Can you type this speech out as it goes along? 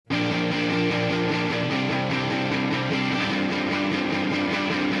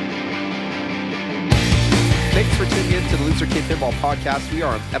into the Loser Kid Pinball Podcast. We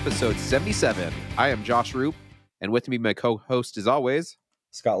are on episode 77. I am Josh Roop, and with me, my co-host, as always,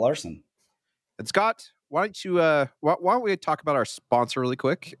 Scott Larson. And Scott, why don't we talk about our sponsor really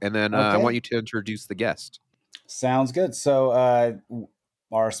quick, and then I want you to introduce the guest. Sounds good. So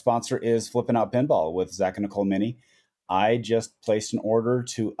our sponsor is Flippin' Out Pinball with Zach and Nicole Mini. I just placed an order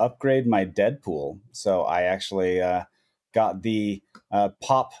to upgrade my Deadpool. So I actually got the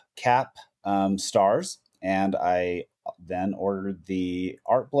pop cap stars, and I then ordered the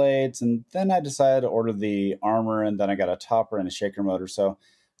art blades, and then I decided to order the armor, and then I got a topper and a shaker motor. So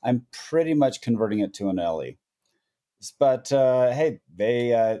I'm pretty much converting it to an LE. But hey,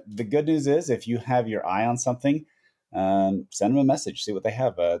 the good news is if you have your eye on something, send them a message, see what they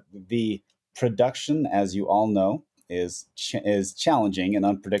have. The production, as you all know, is challenging and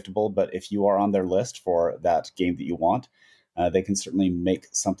unpredictable. But if you are on their list for that game that you want, they can certainly make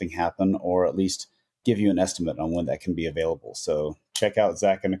something happen, or at least give you an estimate on when that can be available. So check out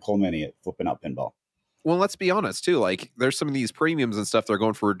Zach and Nicole Mini at Flippin' Out Pinball. Well, let's be honest too. Like, there's some of these premiums and stuff. They're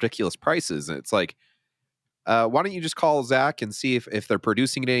going for ridiculous prices, and it's like, why don't you just call Zach and see if they're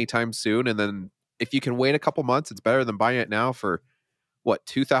producing it anytime soon, and then if you can wait a couple months, it's better than buying it now for what,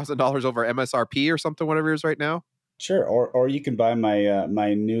 $2,000 over MSRP or something, whatever it is right now. Sure, or you can buy my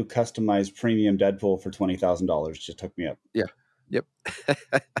my new customized premium Deadpool for $20,000. Just hook me up. Yeah. Yep. All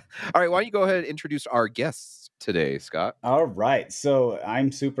right. Why don't you go ahead and introduce our guests today, Scott? All right. So I'm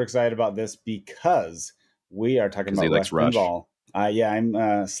super excited about this because we are talking about Rush Pinball. Yeah, I'm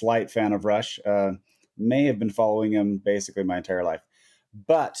a slight fan of Rush. May have been following him basically my entire life.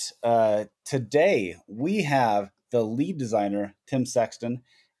 But today we have the lead designer, Tim Sexton,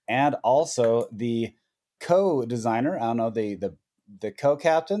 and also the co-designer, I don't know, the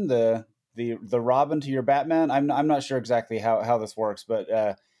co-captain, the Robin to your Batman. I'm not sure exactly how this works,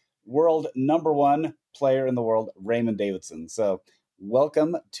 but world number one player in the world, Raymond Davidson. So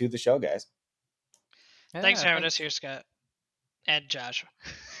welcome to the show, guys. Thanks for having us here, Scott. And Josh.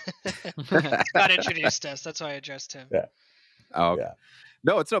 Scott introduced us. That's why I addressed him. Yeah. Oh, yeah.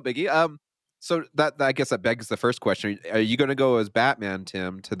 No, it's no biggie. So that I guess that begs the first question: are you going to go as Batman,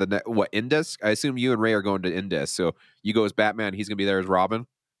 Tim, to the Indus? I assume you and Ray are going to Indus. So you go as Batman. He's going to be there as Robin.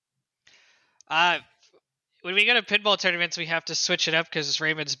 When we go to pinball tournaments, we have to switch it up because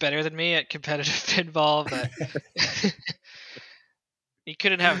Raymond's better than me at competitive pinball. But you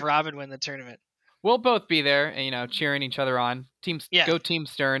couldn't have Robin win the tournament. We'll both be there, and cheering each other on. Go Team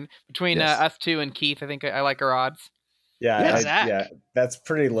Stern. Between us two and Keith, I think I like our odds. Yeah, Zach. Yeah, that's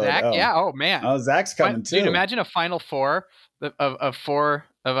pretty low. Zach, oh man. Oh, Zach's coming too. Dude, imagine a final four of four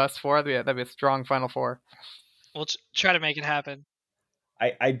of us four. That'd be a strong final four. We'll try to make it happen.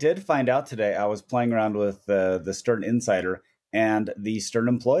 I did find out today. I was playing around with the Stern Insider, and the Stern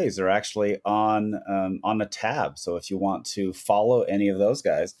employees are actually on a tab. So if you want to follow any of those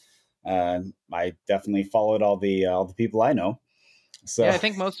guys, I definitely followed all the people I know. So yeah, I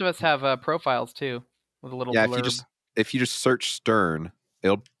think most of us have profiles too with a little blurb. If you just search Stern,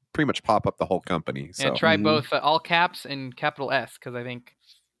 it'll pretty much pop up the whole company. So. And try both all caps and capital S, because I think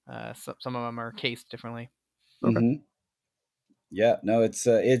some of them are cased differently. Okay. Mm-hmm. Yeah, no, it's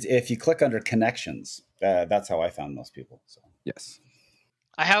if you click under connections, that's how I found most people. So yes,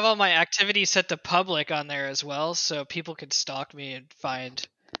 I have all my activities set to public on there as well, so people can stalk me and find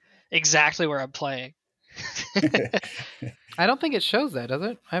exactly where I'm playing. I don't think it shows that, does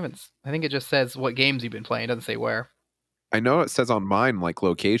it? I think it just says what games you've been playing. It doesn't say where. I know it says on mine, like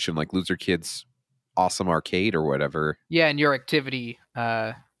location, like Loser Kids Awesome Arcade or whatever. Yeah, and your activity.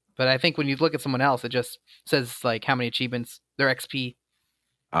 But I think when you look at someone else, it just says like how many achievements, their XP.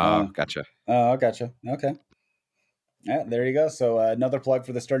 Gotcha. Oh, gotcha. Okay. Yeah, there you go. So another plug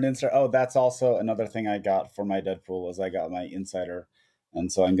for the Stern Insider. Oh, that's also another thing I got for my Deadpool is I got my Insider, and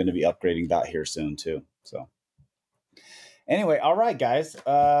so I'm going to be upgrading that here soon too. So anyway, all right, guys.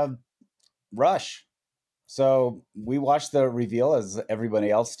 Rush. So we watched the reveal as everybody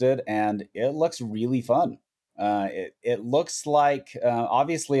else did, and it looks really fun. It looks like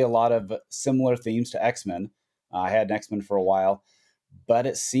obviously a lot of similar themes to X-Men. I had an X-Men for a while, but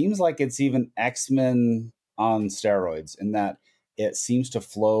it seems like it's even X-Men on steroids in that it seems to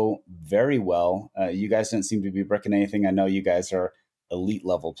flow very well. You guys didn't seem to be bricking anything. I know you guys are elite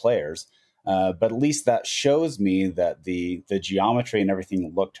level players, but at least that shows me that the geometry and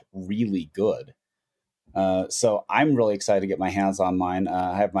everything looked really good. So I'm really excited to get my hands on mine.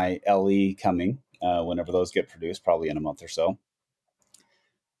 I have my LE coming whenever those get produced, probably in a month or so.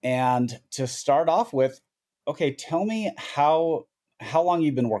 And to start off with, okay, tell me how long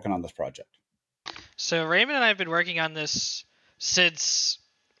you've been working on this project. So Raymond and I have been working on this since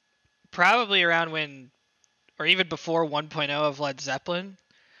probably around when or even before 1.0 of Led Zeppelin.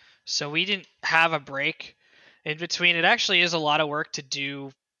 So we didn't have a break in between. It actually is a lot of work to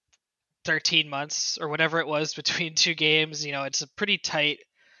do 13 months or whatever it was between two games. It's a pretty tight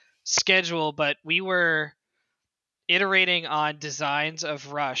schedule, but we were iterating on designs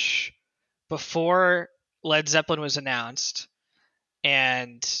of Rush before Led Zeppelin was announced.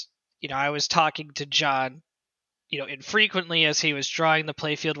 And, I was talking to John, infrequently as he was drawing the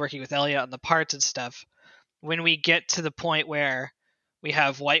playfield, working with Elliot on the parts and stuff. When we get to the point where we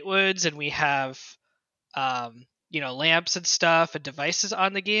have Whitewoods and we have, lamps and stuff and devices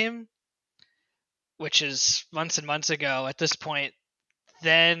on the game, which is months and months ago at this point,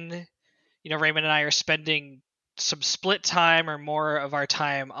 then, Raymond and I are spending some split time or more of our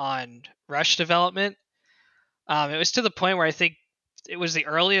time on Rush development. It was to the point where I think it was the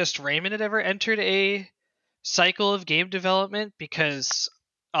earliest Raymond had ever entered a cycle of game development, because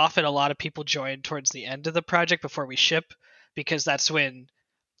often a lot of people join towards the end of the project before we ship, because that's when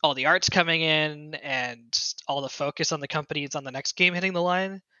all the art's coming in and all the focus on the company is on the next game hitting the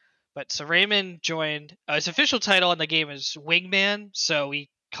line. But so Raymond joined. His official title on the game is Wingman, so we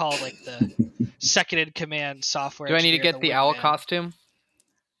call the second in command software. Do I need to get the owl costume?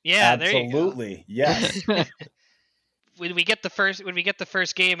 Yeah, absolutely. Yes. When we get the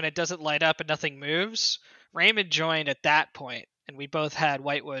first game and it doesn't light up and nothing moves, Raymond joined at that point, and we both had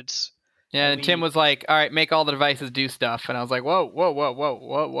Whitewoods. Yeah, and Tim was like, "All right, make all the devices do stuff," and I was like, "Whoa,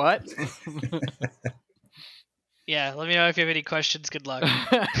 what?" Yeah, let me know if you have any questions. Good luck.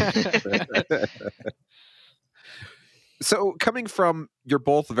 So, coming from, you're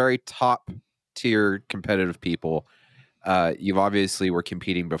both very top tier competitive people. You've obviously were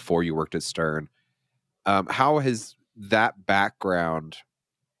competing before you worked at Stern. How has that background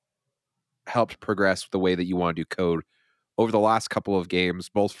helped progress the way that you want to do code over the last couple of games?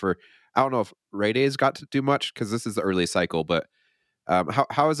 Both for, I don't know if Ray Days got to do much because this is the early cycle, but how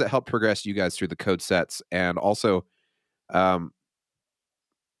has it helped progress you guys through the code sets? And also,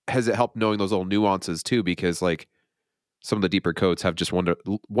 has it helped knowing those little nuances too? Because some of the deeper codes have just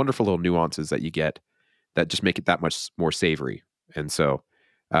wonderful little nuances that you get that just make it that much more savory. And so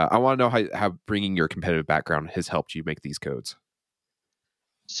I want to know how bringing your competitive background has helped you make these codes.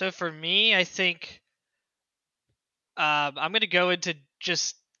 So for me, I think I'm going to go into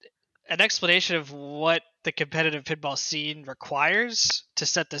just an explanation of what the competitive pinball scene requires to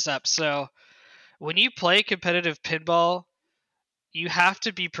set this up. So when you play competitive pinball, you have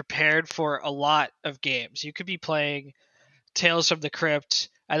to be prepared for a lot of games. You could be playing Tales from the Crypt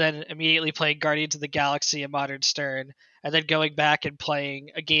and then immediately playing Guardians of the Galaxy and Modern Stern, and then going back and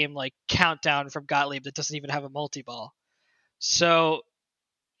playing a game like Countdown from Gottlieb that doesn't even have a multi-ball. So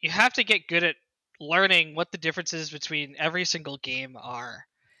you have to get good at learning what the differences between every single game are.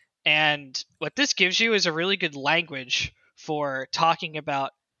 And what this gives you is a really good language for talking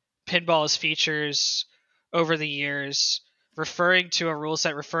about pinball's features over the years, referring to a rule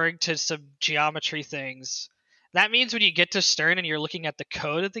set, referring to some geometry things. That means when you get to Stern and you're looking at the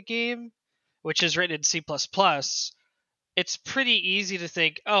code of the game, which is written in C++, it's pretty easy to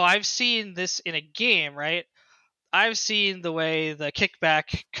think, oh, I've seen this in a game, right? I've seen the way the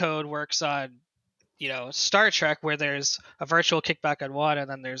kickback code works on, Star Trek, where there's a virtual kickback on one and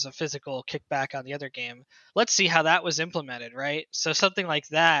then there's a physical kickback on the other game. Let's see how that was implemented, right? So something like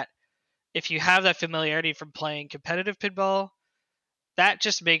that, if you have that familiarity from playing competitive pinball, that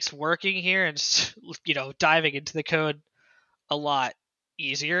just makes working here and, diving into the code a lot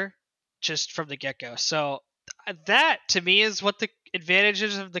easier just from the get-go. So that, to me, is what the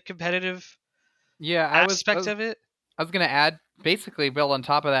advantages of the competitive aspect of it. I was going to add, basically build on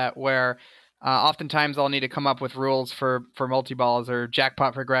top of that, where oftentimes I'll need to come up with rules for multi-balls or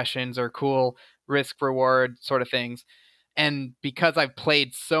jackpot progressions or cool risk-reward sort of things. And because I've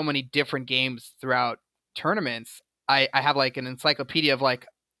played so many different games throughout tournaments, I have an encyclopedia of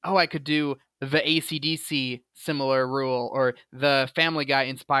I could do the AC/DC similar rule or the Family Guy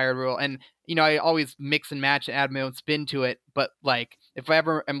inspired rule. And, I always mix and match and add my own spin to it. But if I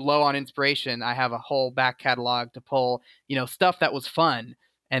ever am low on inspiration, I have a whole back catalog to pull, stuff that was fun.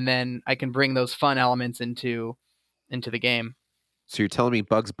 And then I can bring those fun elements into the game. So you're telling me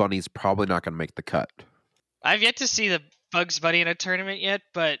Bugs Bunny's probably not going to make the cut? I've yet to see the Bugs Bunny in a tournament yet,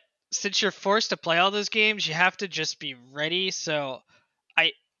 but since you're forced to play all those games, you have to just be ready. So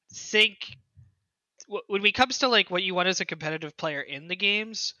I think when it comes to what you want as a competitive player in the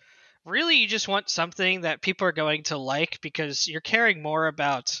games, really you just want something that people are going to like, because you're caring more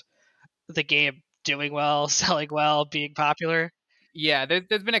about the game doing well, selling well, being popular. Yeah,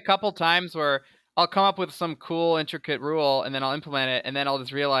 there's been a couple times where I'll come up with some cool, intricate rule, and then I'll implement it, and then I'll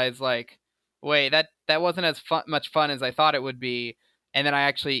just realize, wait, that that wasn't as much fun as I thought it would be. And then I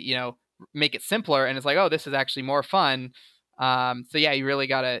actually, make it simpler, and it's like, oh, this is actually more fun. So yeah, you really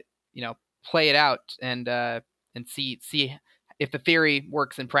got to, play it out and see if the theory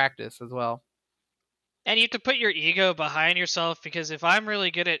works in practice as well. And you have to put your ego behind yourself, because if I'm really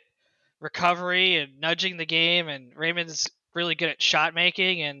good at recovery and nudging the game, and Raymond's really good at shot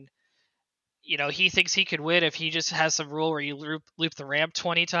making, and he thinks he could win if he just has some rule where you loop the ramp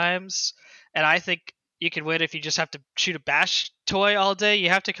 20 times, and I think you can win if you just have to shoot a bash toy all day. You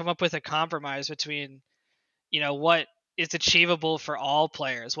have to come up with a compromise between what is achievable for all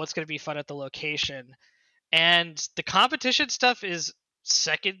players, what's going to be fun at the location, and the competition stuff is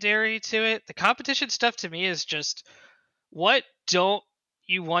secondary to it. The competition stuff to me is just, what don't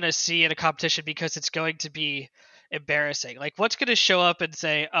you want to see in a competition because it's going to be embarrassing? Like, what's going to show up and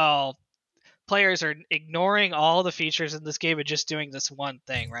say, oh, players are ignoring all the features in this game and just doing this one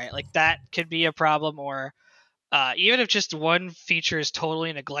thing, right? Like, that could be a problem. Or even if just one feature is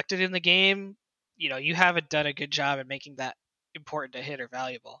totally neglected in the game, you haven't done a good job at making that important to hit or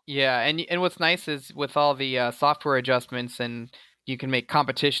valuable. Yeah, and what's nice is with all the software adjustments, and you can make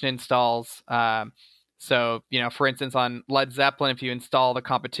competition installs. So, for instance, on Led Zeppelin, if you install the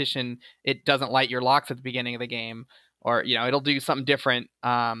competition, it doesn't light your locks at the beginning of the game, or it'll do something different.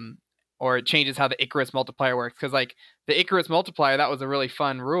 Or it changes how the Icarus multiplier works, because like the Icarus multiplier, that was a really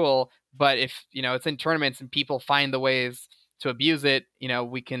fun rule. But if it's in tournaments and people find the ways to abuse it,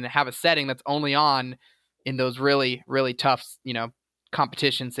 we can have a setting that's only on in those really, really tough,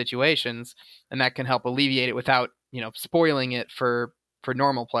 competition situations, and that can help alleviate it without, spoiling it for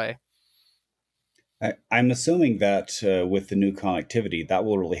normal play. I'm assuming that with the new connectivity, that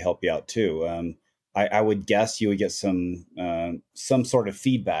will really help you out too. I would guess you would get some sort of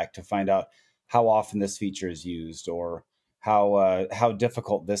feedback to find out how often this feature is used, or how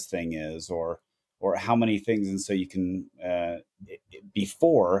difficult this thing is, or how many things, and so you can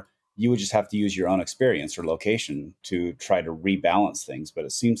before you would just have to use your own experience or location to try to rebalance things. But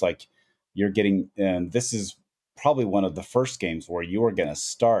it seems like you're getting, this is probably one of the first games where you are going to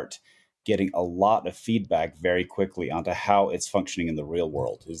start getting a lot of feedback very quickly onto how it's functioning in the real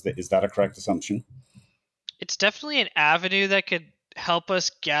world. Is that a correct assumption? It's definitely an avenue that could help us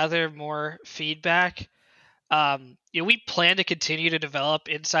gather more feedback. We plan to continue to develop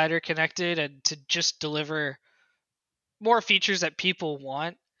Insider Connected and to just deliver more features that people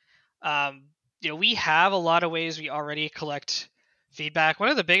want. We have a lot of ways we already collect feedback. One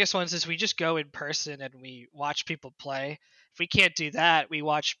of the biggest ones is we just go in person and we watch people play. If we can't do that, we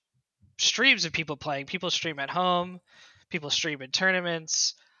watch streams of people playing. People stream at home, people stream in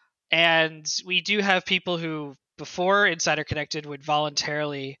tournaments, and we do have people who, before Insider Connected, would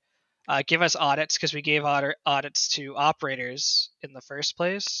voluntarily give us audits, because we gave audits to operators in the first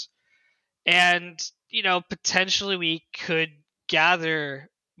place. And potentially we could gather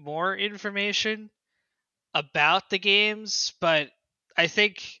more information about the games, but I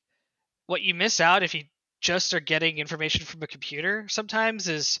think what you miss out if you just are getting information from a computer sometimes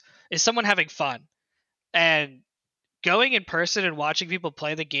is someone having fun. And going in person and watching people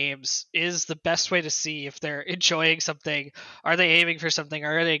play the games is the best way to see if they're enjoying something. Are they aiming for something?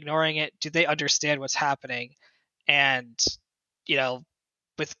 Are they ignoring it? Do they understand what's happening? And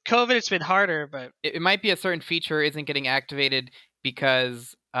with COVID, it's been harder, but it might be a certain feature isn't getting activated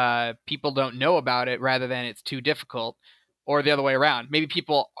because people don't know about it, rather than it's too difficult, or the other way around. Maybe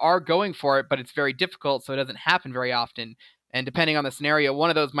people are going for it, but it's very difficult, so it doesn't happen very often. And depending on the scenario, one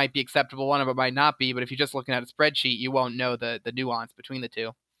of those might be acceptable, one of them might not be. But if you're just looking at a spreadsheet, you won't know the nuance between the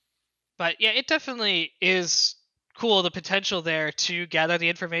two. But yeah, it definitely is cool, the potential there to gather the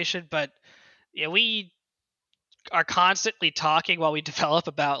information. But yeah, we are constantly talking while we develop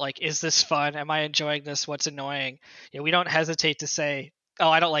about, like, is this fun? Am I enjoying this? What's annoying? We don't hesitate to say, oh,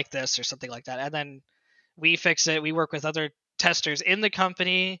 I don't like this, or something like that. And then we fix it. We work with other testers in the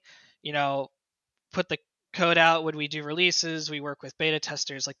company, put the code out when we do releases. We work with beta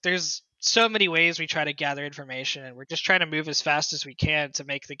testers. Like, there's so many ways we try to gather information, and we're just trying to move as fast as we can to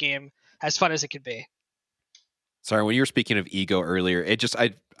make the game as fun as it can be. Sorry, when you were speaking of ego earlier, it just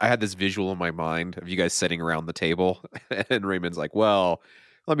I had this visual in my mind of you guys sitting around the table, and Raymond's like, well,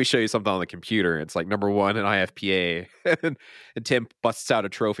 let me show you something on the computer. It's like, number one, an IFPA. And Tim busts out a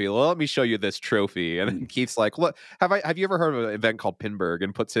trophy. Well, let me show you this trophy. And then Keith's like, look, have you ever heard of an event called Pinburg?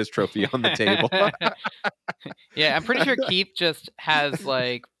 And puts his trophy on the table. Yeah, I'm pretty sure Keith just has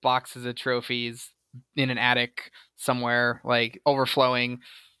like boxes of trophies in an attic somewhere, like overflowing.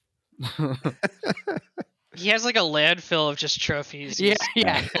 He has like a landfill of just trophies. Yeah.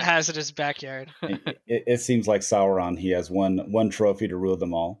 Has in his backyard. It seems like Sauron. He has one trophy to rule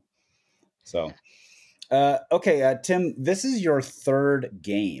them all. So, Okay, Tim, this is your third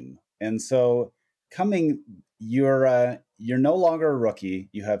game, and so you're no longer a rookie.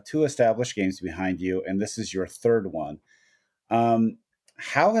 You have 2 established games behind you, and this is your third one. Um,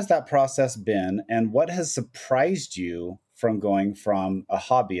 how has that process been, and what has surprised you from going from a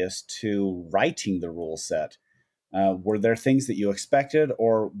hobbyist to writing the rule set? Were there things that you expected,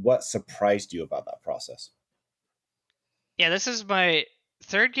 or what surprised you about that process? Yeah, this is my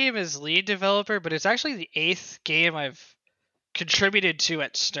third game as lead developer, but it's actually the 8th game I've contributed to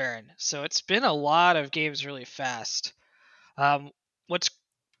at Stern. So it's been a lot of games really fast. What's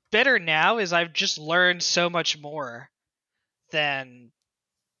better now is I've just learned so much more than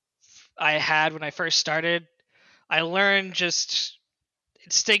I had when I first started. I learned just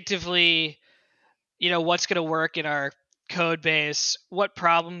instinctively, what's going to work in our code base, what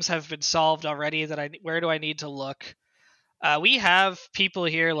problems have been solved already where do I need to look. We have people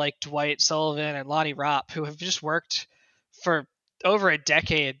here like Dwight Sullivan and Lonnie Ropp who have just worked for over a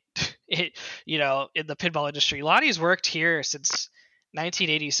decade, in the pinball industry. Lonnie's worked here since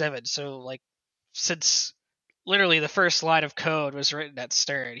 1987, so like since literally the first line of code was written at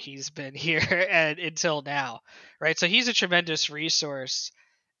Stern, he's been here and until now, right? So he's a tremendous resource,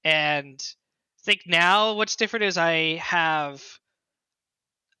 and I think now what's different is um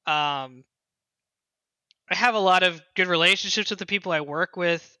I have a lot of good relationships with the people I work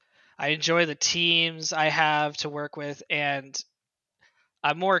with. I enjoy the teams I have to work with, and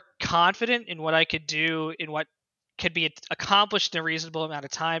I'm more confident in what I could do, in what could be accomplished in a reasonable amount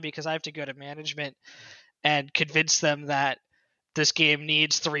of time, because I have to go to management and convince them that this game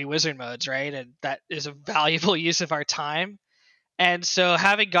needs 3 wizard modes, right? And that is a valuable use of our time. And so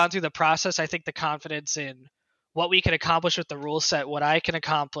having gone through the process, I think the confidence in what we can accomplish with the rule set, what I can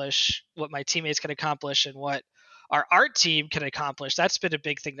accomplish, what my teammates can accomplish, and what our art team can accomplish, that's been a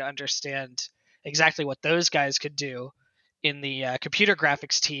big thing to understand exactly what those guys could do in the computer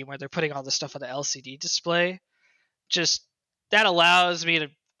graphics team where they're putting all the stuff on the LCD display. Just that allows me to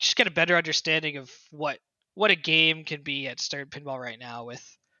just get a better understanding of what a game can be at Stern Pinball right now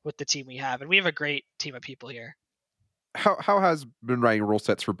with the team we have. And we have a great team of people here. How has been writing rule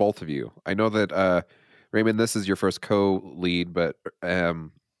sets for both of you? I know that Raymond, this is your first co-lead, but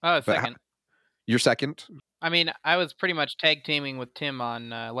Second. You're second. I mean, I was pretty much tag teaming with Tim on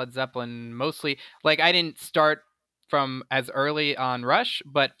Led Zeppelin mostly. Like, I didn't start from as early on Rush,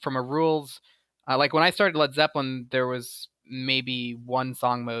 but from a rules, like when I started Led Zeppelin, there was maybe 1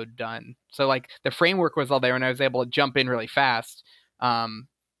 song mode done. So like the framework was all there, and I was able to jump in really fast,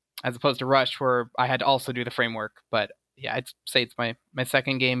 as opposed to Rush, where I had to also do the framework. But yeah, I'd say it's my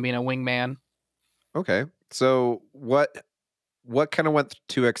second game being a wingman. Okay, so what kind of went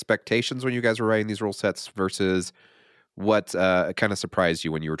to expectations when you guys were writing these rule sets versus what kind of surprised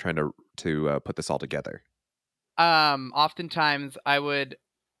you when you were trying to put this all together? Oftentimes I'd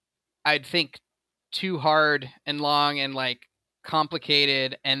think too hard and long and like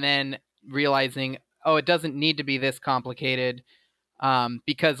complicated, and then realizing, oh, it doesn't need to be this complicated,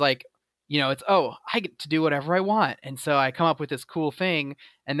 because like, it's, oh, I get to do whatever I want, and so I come up with this cool thing,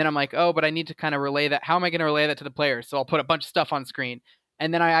 and then I'm like, oh, but I need to kind of relay that. How am I going to relay that to the players? So I'll put a bunch of stuff on screen,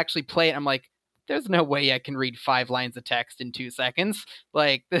 and then I actually play it, and I'm like, there's no way I can read 5 lines of text in 2 seconds.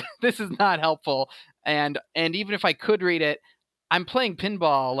 Like, this is not helpful. And even if I could read it, I'm playing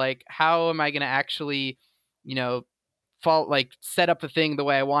pinball. Like, how am I going to actually, set up the thing the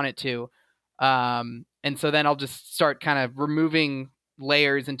way I want it to? And so then I'll just start kind of removing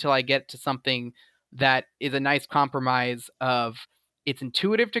layers until I get to something that is a nice compromise of, it's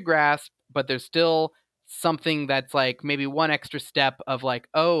intuitive to grasp, but there's still something that's like maybe 1 extra step of like,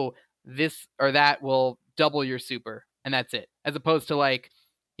 oh, this or that will double your super, and that's it. As opposed to like,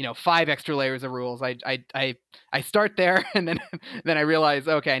 5 extra layers of rules. I start there, and then then I realize,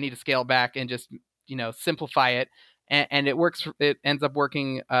 okay, I need to scale back and just simplify it, and it works. It ends up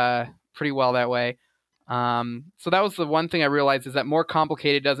working pretty well that way. So that was the one thing I realized, is that more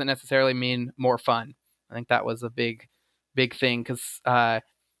complicated doesn't necessarily mean more fun. I think that was a big thing, because I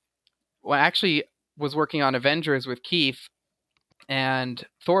actually was working on Avengers with Keith, and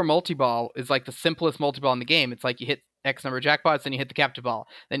Thor multi-ball is like the simplest multi-ball in the game. It's like you hit X number of jackpots, then you hit the captive ball.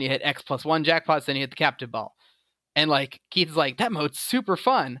 Then you hit X plus 1 jackpots, then you hit the captive ball. And like Keith is like, that mode's super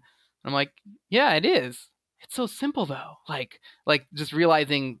fun. And I'm like, yeah, it is. It's so simple though. Like just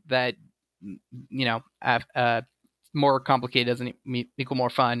realizing that, more complicated doesn't equal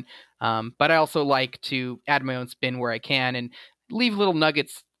more fun. But I also like to add my own spin where I can and leave little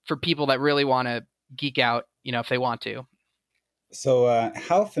nuggets for people that really want to geek out, if they want to. So,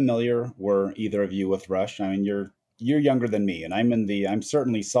 how familiar were either of you with Rush? I mean, you're you're younger than me, and I'm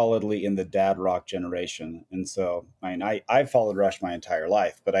certainly solidly in the dad rock generation. And so, I mean, I've followed Rush my entire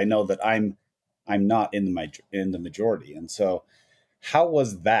life, but I know that I'm not in the majority. And so, how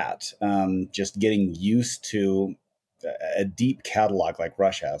was that? Just getting used to a deep catalog like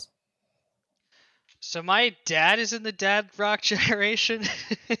Rush has. So my dad is in the dad rock generation.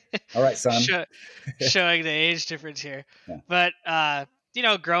 All right, son. Showing the age difference here. Yeah. But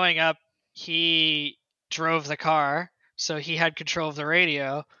growing up, he drove the car, so he had control of the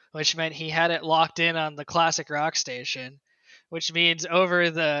radio, which meant he had it locked in on the classic rock station, which means over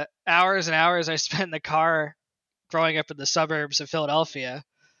the hours and hours I spent in the car growing up in the suburbs of Philadelphia,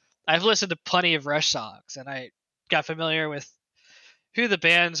 I've listened to plenty of Rush songs, and I got familiar with who the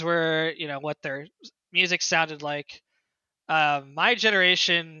bands were, what their music sounded like. My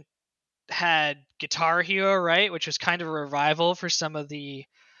generation had Guitar Hero, right, which was kind of a revival for some of the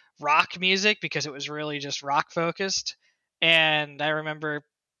rock music because it was really just rock focused. And I remember,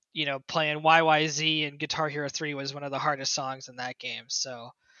 playing YYZ, and Guitar Hero 3 was one of the hardest songs in that game.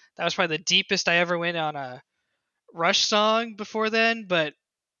 So that was probably the deepest I ever went on a Rush song before then. But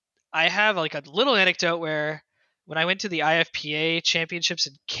I have like a little anecdote where when I went to the IFPA championships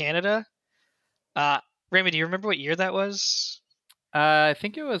in Canada, Raymond, do you remember what year that was? I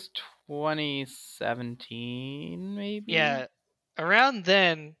think it was 2017, maybe. Yeah, around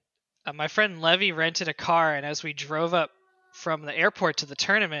then, my friend Levy rented a car, and as we drove up from the airport to the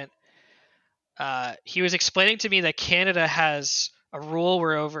tournament, he was explaining to me that Canada has a rule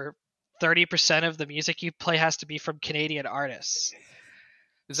where over 30% of the music you play has to be from Canadian artists.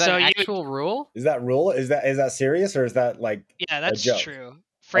 Is that an actual rule? Is that rule? Is that serious, or is that like that's a joke? true.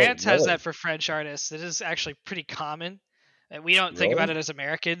 France has really? that for French artists. It is actually pretty common. And we don't think about it as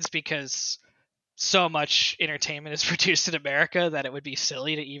Americans because so much entertainment is produced in America that it would be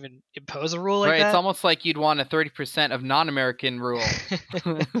silly to even impose a rule like that. Right, it's almost like you'd want a 30% of non-American rule.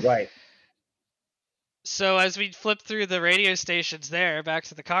 Right. So as we flip through the radio stations there, back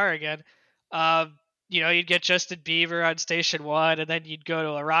to the car again, you'd get Justin Bieber on station 1, and then you'd go to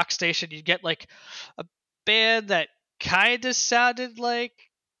a rock station, you'd get like a band that kind of sounded like,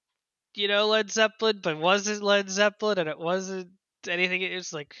 Led Zeppelin, but wasn't Led Zeppelin, and it wasn't anything. It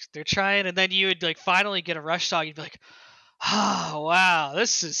was like they're trying, and then you would like finally get a Rush song. You'd be like, "Oh wow,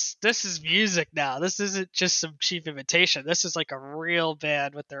 this is music now. This isn't just some cheap imitation. This is like a real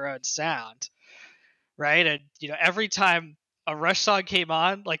band with their own sound, right?" And every time a Rush song came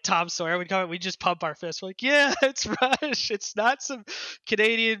on, like Tom Sawyer would come, we just pump our fists. We're like, "Yeah, it's Rush. It's not some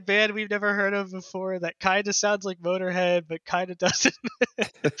Canadian band we've never heard of before that kind of sounds like Motorhead, but kind of doesn't."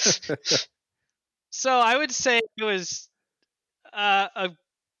 So I would say it was a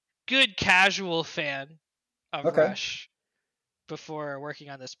good casual fan of Rush before working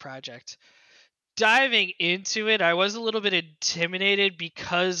on this project. Diving into it, I was a little bit intimidated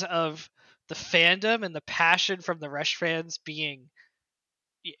because of the fandom and the passion from the Rush fans being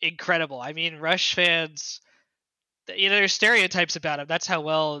incredible. I mean, Rush fans, there's stereotypes about them. That's how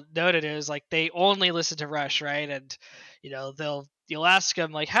well known it is. Like, they only listen to Rush, right? And you'll ask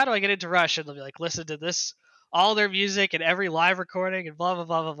them like, "How do I get into Rush?" And they'll be like, "Listen to this, all their music and every live recording and blah blah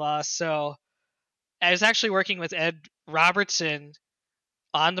blah blah blah." So I was actually working with Ed Robertson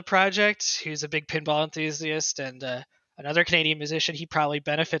on the project, who's a big pinball enthusiast and another Canadian musician. He probably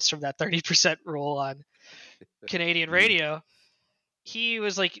benefits from that 30% rule on Canadian radio. He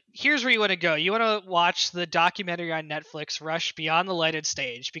was like, "Here's where you want to go. You want to watch the documentary on Netflix, Rush Beyond the Lighted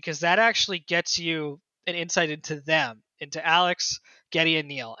Stage, because that actually gets you an insight into them, into Alex, Geddy, and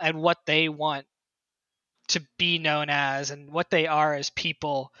Neil, and what they want to be known as and what they are as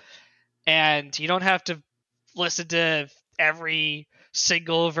people. And you don't have to listen to every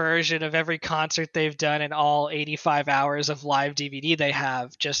single version of every concert they've done and all 85 hours of live DVD they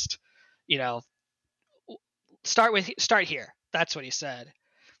have. Just, start here." That's what he said.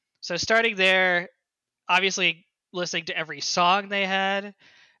 So starting there, obviously listening to every song they had.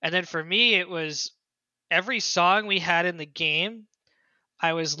 And then for me, it was every song we had in the game,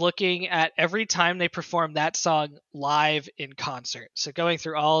 I was looking at every time they performed that song live in concert. So going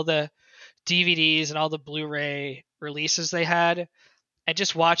through all the DVDs and all the Blu-ray releases they had, and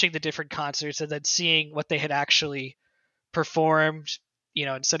just watching the different concerts and then seeing what they had actually performed,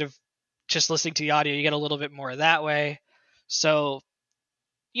 instead of just listening to the audio, you get a little bit more that way. So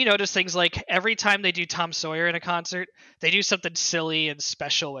you notice things like every time they do Tom Sawyer in a concert, they do something silly and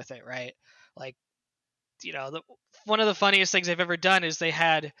special with it, right? Like, one of the funniest things they've ever done is they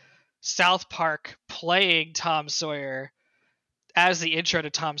had South Park playing Tom Sawyer as the intro to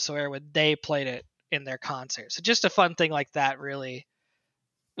Tom Sawyer when they played it in their concert. So just a fun thing like that really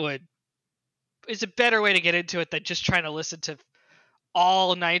would is a better way to get into it than just trying to listen to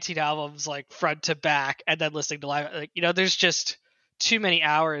all 19 albums like front to back and then listening to live. Like, there's just too many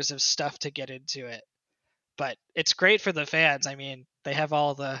hours of stuff to get into it. But it's great for the fans. I mean, they have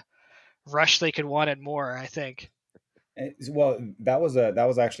all the Rush they could want and more, I think. Well, that was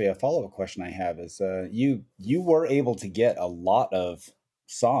actually a follow-up question I have. Is you were able to get a lot of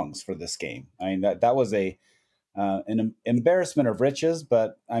songs for this game. I mean, that was an embarrassment of riches,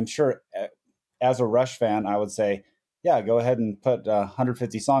 but I'm sure as a Rush fan, I would say, yeah, go ahead and put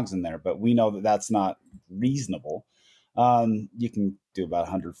 150 songs in there. But we know that that's not reasonable. You can do about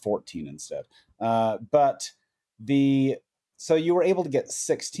 114 instead. But so you were able to get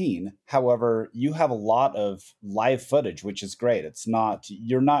 16. However, you have a lot of live footage, which is great.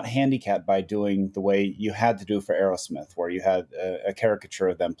 You're not handicapped by doing the way you had to do for Aerosmith, where you had a caricature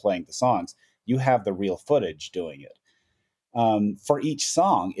of them playing the songs. You have the real footage doing it. For each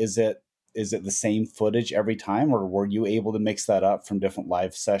song, is it the same footage every time, or were you able to mix that up from different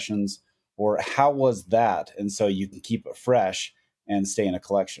live sessions, or how was that? And so you can keep it fresh and stay in a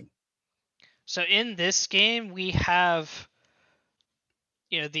collection. So in this game, we have,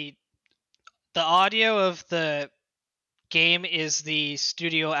 the audio of the game is the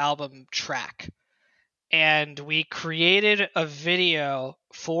studio album track. And we created a video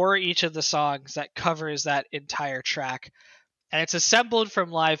for each of the songs that covers that entire track. And it's assembled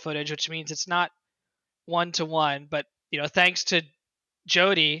from live footage, which means it's not one-to-one. But, thanks to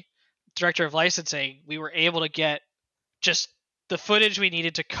Jody, director of licensing, we were able to get just the footage we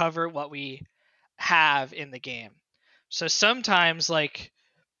needed to cover what we have in the game. So sometimes, like,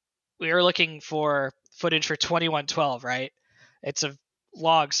 we were looking for footage for 2112, right? It's a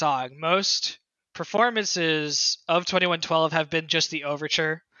long song. Most performances of 2112 have been just the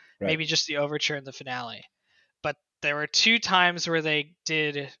overture, Right. maybe just the overture and the finale. But there were 2 times where they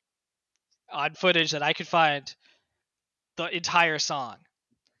did, on footage that I could find, the entire song.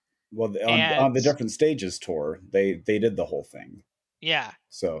 Well, on the Different Stages tour, they did the whole thing. Yeah.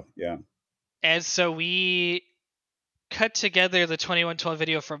 So, yeah. And so we cut together the 2112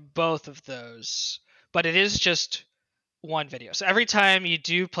 video from both of those, but it is just one video. So every time you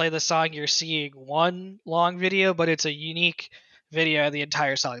do play the song, you're seeing one long video, but it's a unique video of the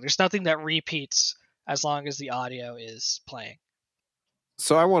entire song. There's nothing that repeats as long as the audio is playing.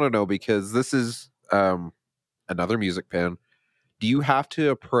 So I want to know, because this is another music pin. Do you have to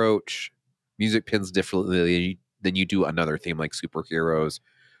approach music pins differently than you do another theme like Superheroes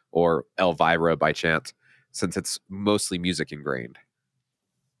or Elvira by chance, since it's mostly music ingrained?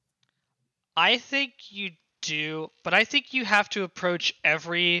 I think you do, but I think you have to approach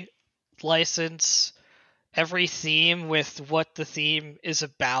every license, every theme with what the theme is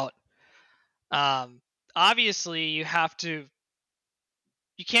about. Obviously, you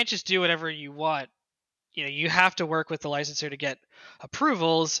can't just do whatever you want. You have to work with the licensor to get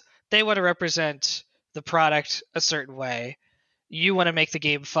approvals. They want to represent the product a certain way. You want to make the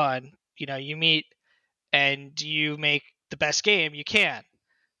game fun. You meet and you make the best game you can.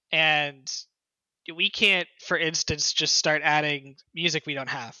 And we can't, for instance, just start adding music we don't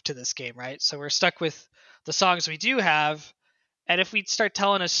have to this game, right? So we're stuck with the songs we do have. And if we start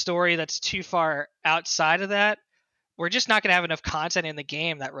telling a story that's too far outside of that, we're just not going to have enough content in the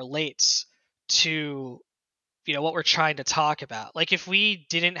game that relates to what we're trying to talk about. Like, if we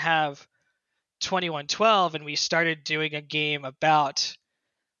didn't have 2112 and we started doing a game about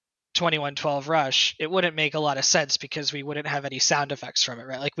 2112 Rush, it wouldn't make a lot of sense because we wouldn't have any sound effects from it,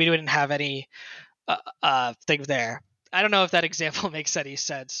 right? Like, we wouldn't have any thing there. I don't know if that example makes any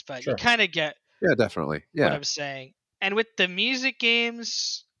sense, but Sure. You kind of get definitely what I'm saying. And with the music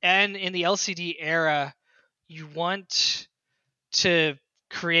games and in the LCD era, you want to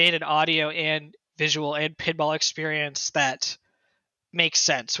create an audio and visual and pinball experience that makes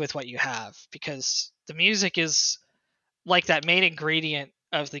sense with what you have, because the music is like that main ingredient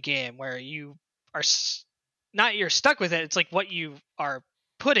of the game where you are you're stuck with it. It's like what you are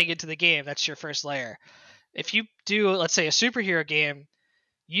putting into the game. That's your first layer. If you do, let's say, a superhero game,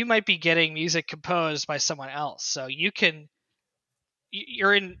 you might be getting music composed by someone else. So you're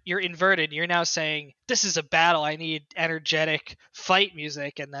inverted. You're now saying, this is a battle, I need energetic fight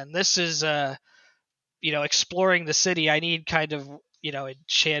music, and then this is exploring the city, I need kind of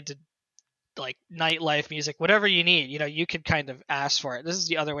enchanted like nightlife music. Whatever you need, you can kind of ask for it. This is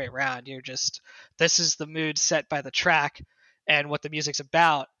the other way around. This is the mood set by the track and what the music's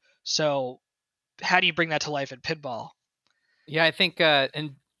about. So how do you bring that to life in pinball? Yeah, I think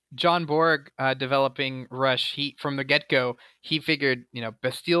and John Borg developing Rush, he from the get-go, he figured,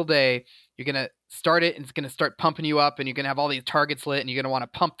 Bastille Day, you're going to start it and it's going to start pumping you up and you're going to have all these targets lit and you're going to want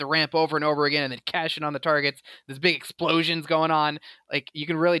to pump the ramp over and over again and then cash in on the targets. There's big explosions going on. Like you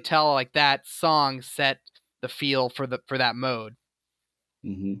can really tell like that song set the feel for that mode.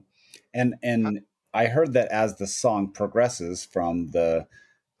 Mm-hmm. And I heard that as the song progresses from the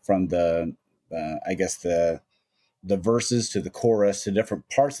I guess the verses to the chorus to different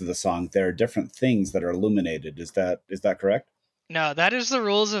parts of the song, there are different things that are illuminated. Is that correct? No, that is the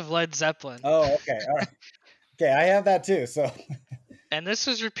rules of Led Zeppelin. Oh, okay. All right. Okay, I have that too. So, and this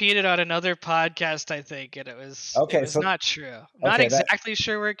was repeated on another podcast, I think, and it was not true. I'm not exactly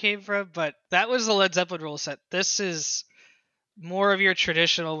sure where it came from, but that was the Led Zeppelin rule set. This is more of your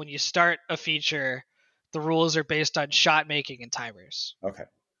traditional. When you start a feature, the rules are based on shot making and timers. Okay.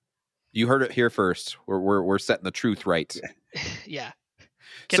 You heard it here first. We're setting the truth right. Yeah.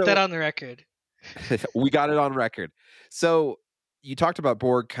 Get that on the record. We got it on record. So you talked about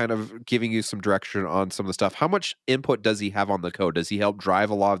Borg kind of giving you some direction on some of the stuff. How much input does he have on the code? Does he help drive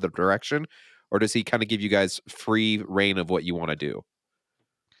a lot of the direction, or does he kind of give you guys free reign of what you want to do?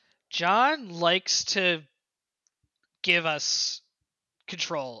 John likes to give us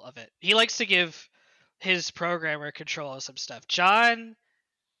control of it. He likes to give his programmer control of some stuff. John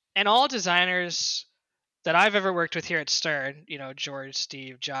and all designers that I've ever worked with here at Stern, George,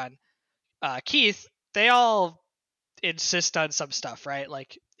 Steve, John, Keith, they all insist on some stuff, right?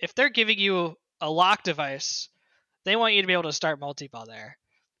 Like if they're giving you a lock device, they want you to be able to start multi-ball there.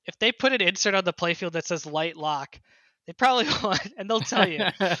 If they put an insert on the playfield that says light lock, they probably want, and they'll tell you,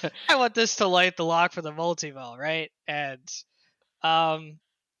 I want this to light the lock for the multi-ball, right? And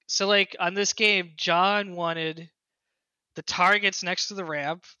so like on this game, John wanted the targets next to the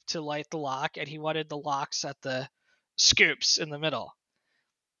ramp to light the lock, and he wanted the locks at the scoops in the middle.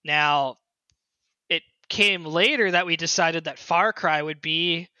 Now, it came later that we decided that Far Cry would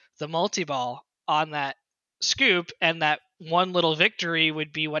be the multi-ball on that scoop, and that one little victory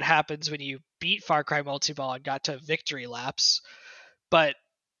would be what happens when you beat Far Cry multi-ball and got to victory laps. But,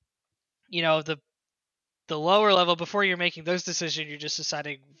 the lower level, before you're making those decisions, you're just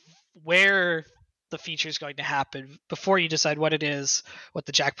deciding where the feature is going to happen before you decide what it is, what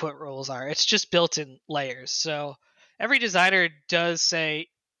the jackpot rules are. It's just built in layers. So every designer does say,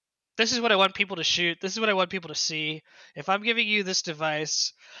 this is what I want people to shoot. This is what I want people to see. If I'm giving you this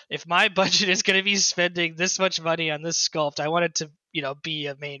device, if my budget is going to be spending this much money on this sculpt, I want it to, be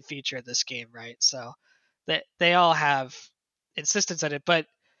a main feature of this game, right? So they all have insistence on it. But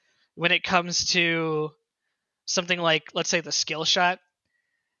when it comes to something like, let's say, the skill shot,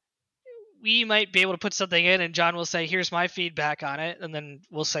 we might be able to put something in and John will say, here's my feedback on it. And then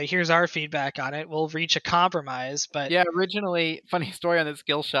we'll say, here's our feedback on it. We'll reach a compromise. But yeah, originally, funny story on the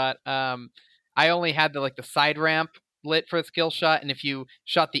skill shot. I only had the side ramp lit for a skill shot. And if you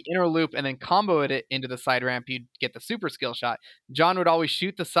shot the inner loop and then comboed it into the side ramp, you'd get the super skill shot. John would always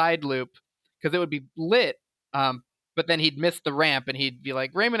shoot the side loop because it would be lit. But then he'd miss the ramp and he'd be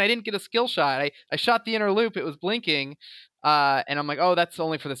like, Raymond, I didn't get a skill shot. I shot the inner loop. It was blinking. And I'm like, oh, that's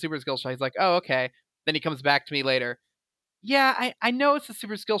only for the super skill shot. He's like, oh, okay. Then he comes back to me later. Yeah, I know it's a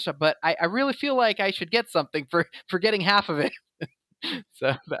super skill shot, but I really feel like I should get something for getting half of it.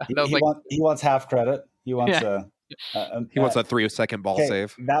 So he wants half credit. He wants he wants a 3-second ball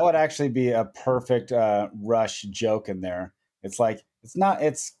save. That would actually be a perfect Rush joke in there. It's like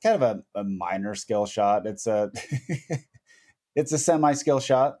it's kind of a minor skill shot. It's a it's a semi skill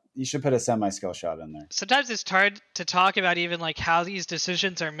shot. You should put a semi skill shot in there. Sometimes it's hard to talk about even like how these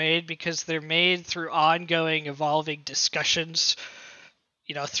decisions are made because they're made through ongoing, evolving discussions,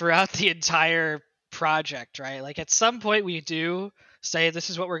 throughout the entire project, right? Like at some point we do say this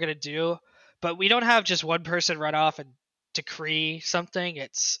is what we're going to do, but we don't have just one person run off and decree something.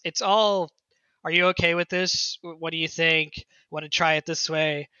 It's all, are you okay with this? What do you think? Want to try it this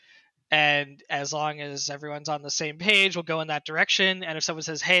way? And as long as everyone's on the same page, we'll go in that direction. And if someone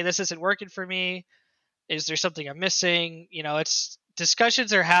says, hey, this isn't working for me, is there something I'm missing? It's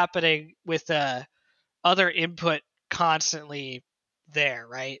discussions are happening with other input constantly there,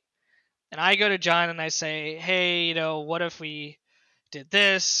 right? And I go to John and I say, hey, what if we did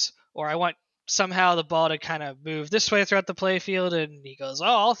this? Or I want somehow the ball to kind of move this way throughout the play field. And he goes, oh,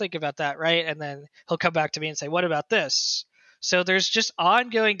 I'll think about that, right? And then he'll come back to me and say, what about this? So there's just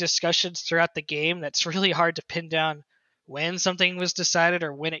ongoing discussions throughout the game that's really hard to pin down when something was decided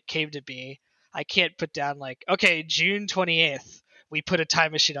or when it came to be. I can't put down like, okay, June 28th, we put a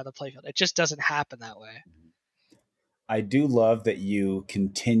time machine on the playfield. It just doesn't happen that way. I do love that you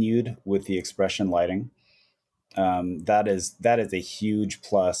continued with the expression lighting. That is a huge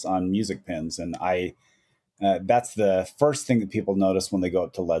plus on music pins. And that's the first thing that people notice when they go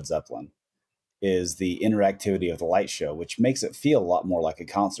up to Led Zeppelin. is the interactivity of the light show, which makes it feel a lot more like a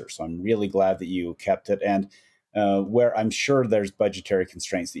concert. So I'm really glad that you kept it. And where I'm sure there's budgetary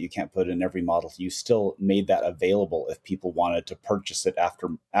constraints that you can't put in every model, you still made that available if people wanted to purchase it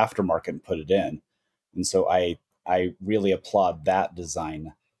aftermarket and put it in. And so I really applaud that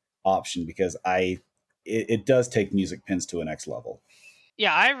design option, because it does take music pins to a next level.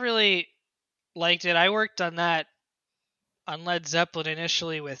 Yeah, I really liked it. I worked on that on Led Zeppelin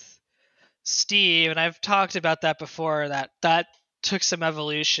initially with Steve, and I've talked about that before, that took some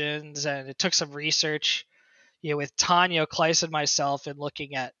evolutions and it took some research, with Tanya Kleiss and myself, and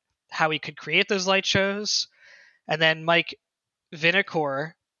looking at how we could create those light shows. And then Mike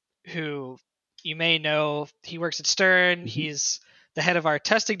Vinacore, who you may know, he works at Stern. Mm-hmm. He's the head of our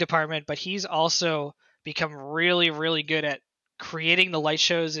testing department, but he's also become really, really good at creating the light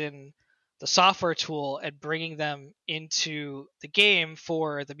shows in the software tool and bringing them into the game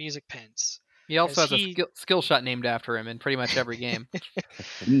for the music pins. He also has a skill shot named after him in pretty much every game.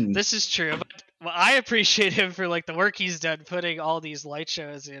 This is true. But I appreciate him for like the work he's done putting all these light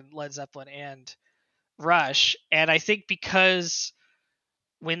shows in Led Zeppelin and Rush. And I think because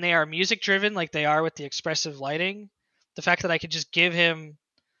when they are music driven, like they are with the expressive lighting, the fact that I could just give him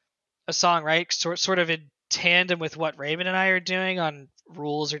a song, right, sort of in tandem with what Raymond and I are doing on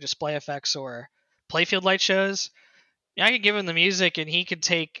rules or display effects or playfield light shows, I could give him the music and he could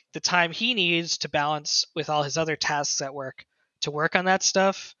take the time he needs to balance with all his other tasks at work to work on that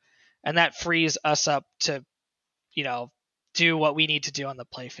stuff. And that frees us up to, do what we need to do on the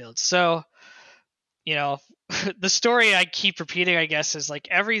playfield. So, the story I keep repeating, I guess, is like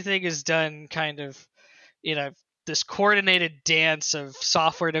everything is done kind of, this coordinated dance of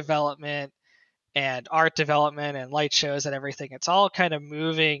software development and art development and light shows and everything. It's all kind of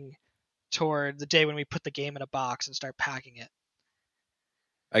moving toward the day when we put the game in a box and start packing it.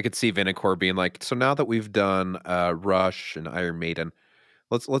 I could see Vinacore being like, so now that we've done Rush and Iron Maiden,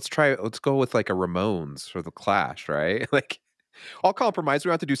 let's go with like a Ramones for the Clash, right? Like, I'll compromise. We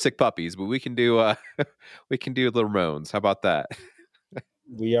don't have to do Sick Puppies, but we can do the Ramones. How about that?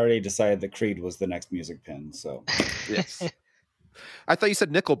 We already decided that Creed was the next music pin, so yes. I thought you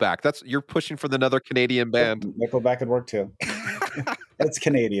said Nickelback. You're pushing for another Canadian band. Nickelback could work too. It's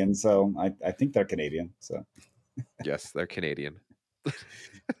Canadian, so I think they're Canadian. So yes, they're Canadian.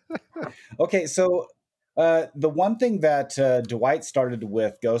 Okay, so the one thing that Dwight started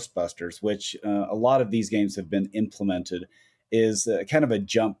with Ghostbusters, which a lot of these games have been implemented, is kind of a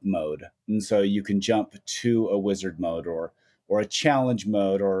jump mode, and so you can jump to a wizard mode or a challenge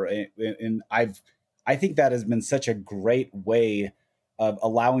mode, I think that has been such a great way of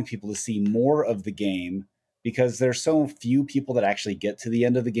allowing people to see more of the game, because there's so few people that actually get to the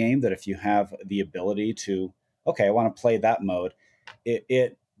end of the game, that if you have the ability to, okay, I want to play that mode,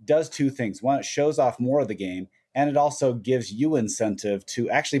 it does two things. One, it shows off more of the game, and it also gives you incentive to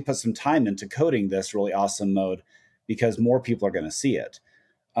actually put some time into coding this really awesome mode, because more people are going to see it.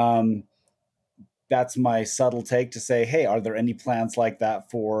 That's my subtle take to say, hey, are there any plans like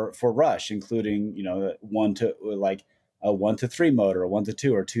that for Rush, including, 1 to like a 1 to 3 mode, or a 1 to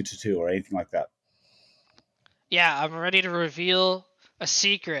 2 or 2 to 2 or anything like that? Yeah, I'm ready to reveal a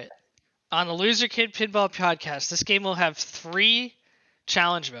secret. On the Loser Kid Pinball Podcast, this game will have 3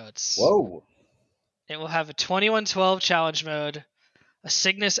 challenge modes. Whoa. It will have a 2112 challenge mode, a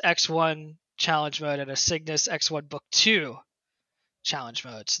Cygnus X1 challenge mode, and a Cygnus X1 Book 2 challenge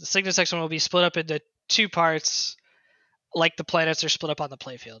modes. The Cygnus X1 will be split up into 2 parts, like the planets are split up on the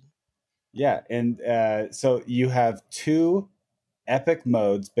playfield. Yeah, and so you have 2 epic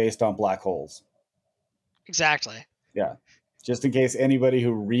modes based on black holes. Exactly. Yeah. Just in case anybody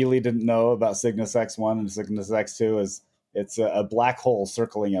who really didn't know about Cygnus X1 and Cygnus X2, it's a black hole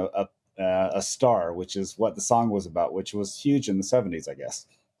circling a star, which is what the song was about, which was huge in the 70s, I guess.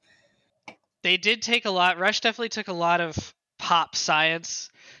 They did take a lot. Rush definitely took a lot of pop science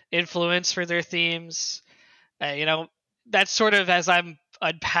influence for their themes. That's sort of, as I'm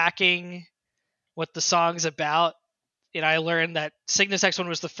unpacking what the song's about, I learned that Cygnus X1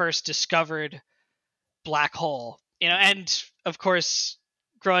 was the first discovered black hole. And of course,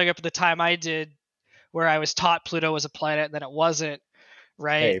 growing up at the time I did, where I was taught Pluto was a planet and then it wasn't,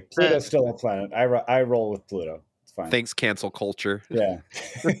 right? Hey, Pluto's still a planet. I roll with Pluto. It's fine. Thanks, cancel culture. Yeah.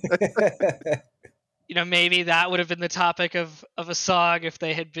 Maybe that would have been the topic of a song if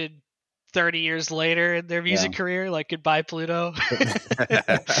they had been 30 years later in their music career, like Goodbye Pluto.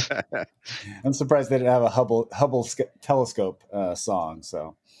 I'm surprised they didn't have a Hubble telescope song.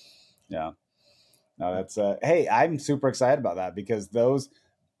 So, yeah. No, that's hey, I'm super excited about that, because those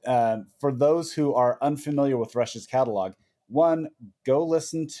for those who are unfamiliar with Rush's catalog, one, go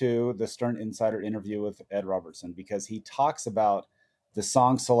listen to the Stern Insider interview with Ed Robertson, because he talks about the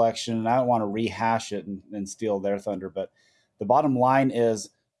song selection, and I don't want to rehash it and steal their thunder, but the bottom line is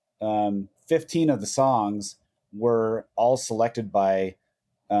 15 of the songs were all selected by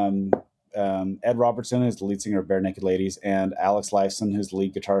um, Ed Robertson, who's the lead singer of Bare Naked Ladies, and Alex Lifeson, who's the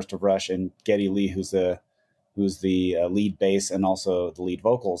lead guitarist of Rush, and Geddy Lee, who's the lead bass and also the lead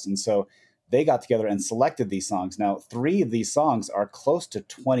vocals. And so they got together and selected these songs. Now, 3 of these songs are close to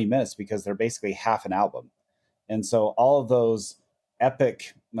 20 minutes because they're basically half an album. And so all of those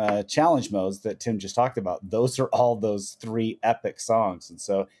epic challenge modes that Tim just talked about, those are all those 3 epic songs. And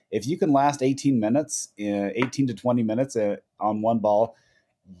so if you can last 18 to 20 minutes on one ball,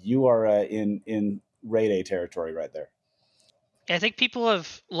 you are in Raid A territory right there. I think people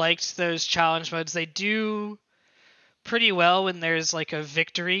have liked those challenge modes. They do pretty well when there's like a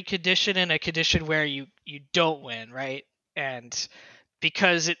victory condition and a condition where you don't win, right? And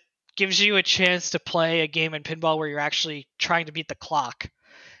because it gives you a chance to play a game in pinball where you're actually trying to beat the clock.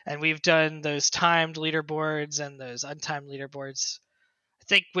 And we've done those timed leaderboards and those untimed leaderboards. I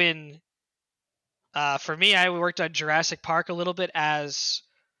think when for me, I worked on Jurassic Park a little bit as,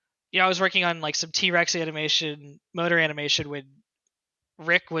 I was working on like some T-Rex animation, motor animation when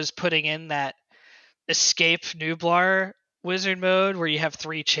Rick was putting in that escape Nublar wizard mode where you have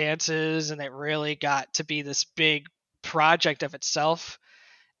 3 chances, and it really got to be this big project of itself.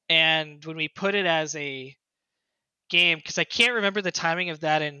 And when we put it as a game, because I can't remember the timing of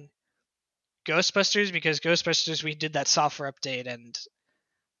that in Ghostbusters, because Ghostbusters, we did that software update, and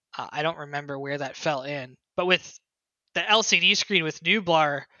I don't remember where that fell in. But with the LCD screen with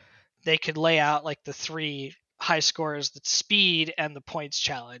Nublar, they could lay out like the 3 high scores, the speed and the points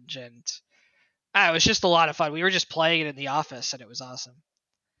challenge, and it was just a lot of fun. We were just playing it in the office, and it was awesome.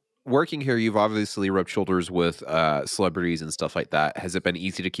 Working here, you've obviously rubbed shoulders with celebrities and stuff like that. Has it been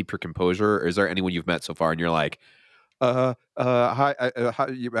easy to keep your composure? Or is there anyone you've met so far and you're like, hi,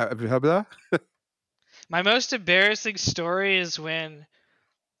 blah? My most embarrassing story is when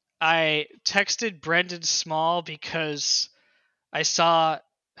I texted Brendan Small because I saw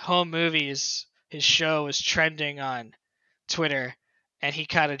Home Movies, his show, was trending on Twitter, and he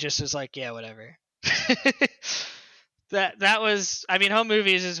kind of just was like, yeah, whatever. that was, I mean, Home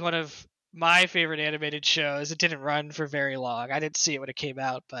Movies is one of my favorite animated shows. It didn't run for very long. I didn't see it when it came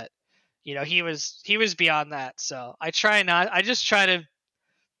out, but he was beyond that. So I just try to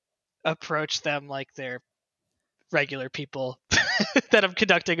approach them like they're regular people that I'm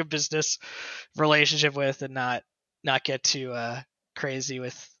conducting a business relationship with, and not get too crazy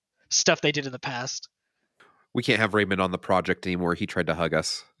with stuff they did in the past. We can't have Raymond on the project anymore. He tried to hug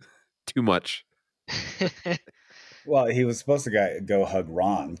us too much. Well, he was supposed to go hug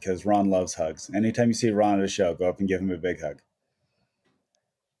Ron because Ron loves hugs. Anytime you see Ron at a show, go up and give him a big hug.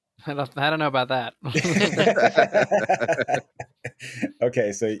 I don't know about that.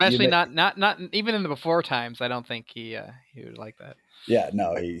 Okay, so especially not even in the before times. I don't think he would like that. Yeah,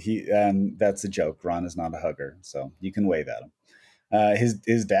 no, he that's a joke. Ron is not a hugger, so you can wave at him.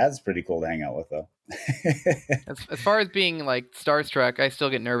 His dad's pretty cool to hang out with, though. As far as being like starstruck, I still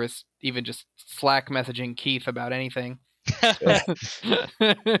get nervous even just Slack messaging Keith about anything.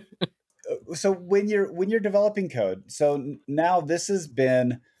 So when you're developing code, so now this has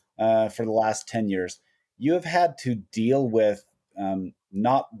been for the last 10 years, you have had to deal with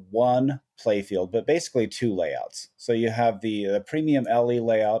not one playfield, but basically 2 layouts. So you have the premium LE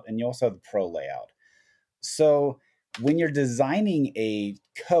layout, and you also have the pro layout. So when you're designing a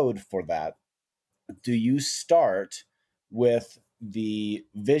code for that, do you start with the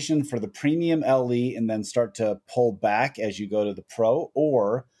vision for the premium LE and then start to pull back as you go to the pro,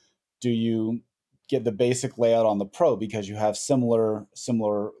 or do you get the basic layout on the pro because you have similar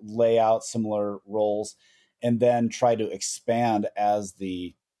layout, similar roles, and then try to expand as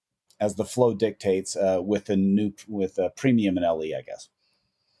the flow dictates with premium and LE, I guess?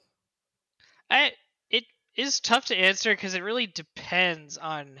 It is tough to answer because it really depends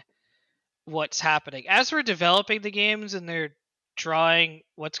on what's happening as we're developing the games and they're drawing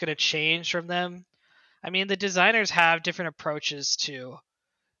what's going to change from them. I mean, the designers have different approaches to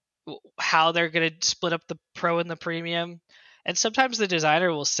how they're going to split up the pro and the premium. And sometimes the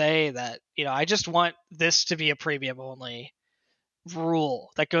designer will say that, I just want this to be a premium only rule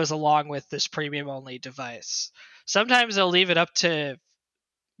that goes along with this premium only device. Sometimes they'll leave it up to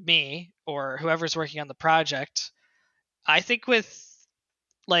me or whoever's working on the project. I think with,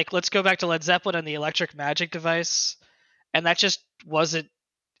 like, let's go back to Led Zeppelin and the Electric Magic device, and that just wasn't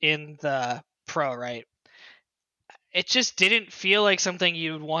in the pro, right? It just didn't feel like something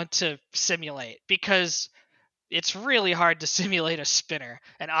you'd want to simulate because it's really hard to simulate a spinner,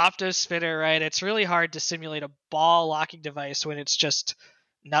 an opto spinner, right? It's really hard to simulate a ball locking device when it's just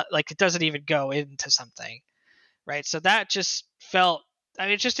not like it doesn't even go into something, right? So that just felt, I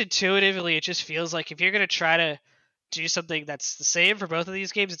mean, just intuitively, it just feels like if you're going to try to do something that's the same for both of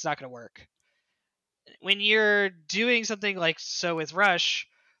these games, it's not going to work. When you're doing something like so with Rush,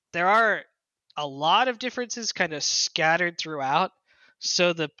 there are a lot of differences kind of scattered throughout.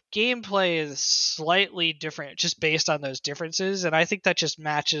 So the gameplay is slightly different just based on those differences. And I think that just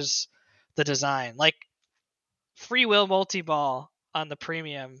matches the design. Like Free Will Multi Ball on the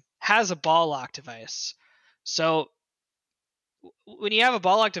premium has a ball lock device. So when you have a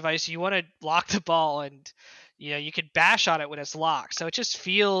ball lock device, you want to lock the ball and you could bash on it when it's locked. So it just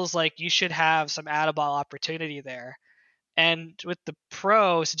feels like you should have some out of ball opportunity there. And with the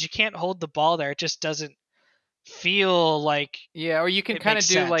Pro, since you can't hold the ball there, it just doesn't feel like Yeah, or you can it kind of makes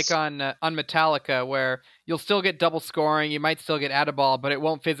do like sense. on Metallica, where you'll still get double scoring, you might still get out of ball, but it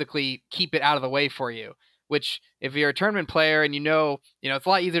won't physically keep it out of the way for you. Which, if you're a tournament player and it's a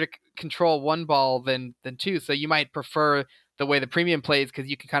lot easier to control one ball than two, so you might prefer the way the premium plays because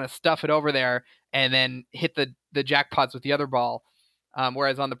you can kind of stuff it over there and then hit the jackpots with the other ball.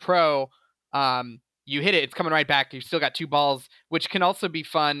 Whereas on the Pro, you hit it, it's coming right back. You've still got two balls, which can also be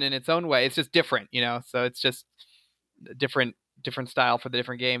fun in its own way. It's just different, so it's just a different style for the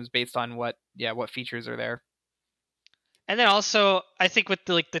different games based on what features are there. And then also, I think with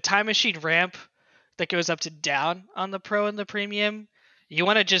the time machine ramp that goes up to down on the Pro and the Premium, you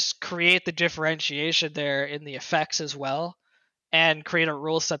want to just create the differentiation there in the effects as well, and create a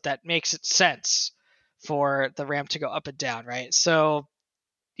rule set that makes it sense for the ramp to go up and down, right? So,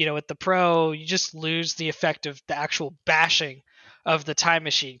 with the Pro, you just lose the effect of the actual bashing of the time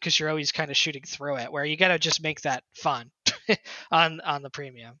machine because you're always kind of shooting through it, where you got to just make that fun on the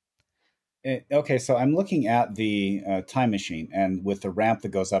Premium. Okay, so I'm looking at the time machine and with the ramp that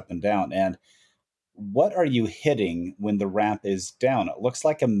goes up and down. And what are you hitting when the ramp is down? It looks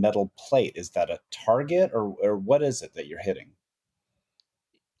like a metal plate. Is that a target or what is it that you're hitting?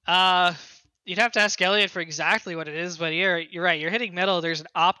 You'd have to ask Elliot for exactly what it is, but you're right. You're hitting metal. There's an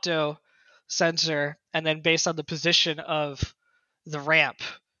opto sensor, and then based on the position of the ramp,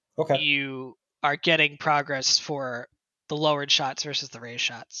 Okay. you are getting progress for the lowered shots versus the raised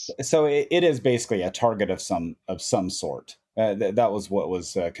shots. So it is basically a target of some sort. That was what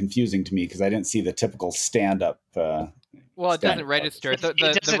was confusing to me because I didn't see the typical stand up. Well, it doesn't register. It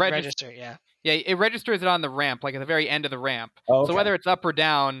doesn't register. Yeah. Yeah, it registers it on the ramp, like at the very end of the ramp. Oh, okay. So whether it's up or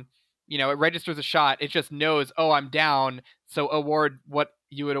down, it registers a shot. It just knows, oh, I'm down. So award what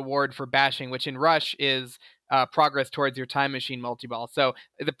you would award for bashing, which in Rush is progress towards your time machine multi-ball. So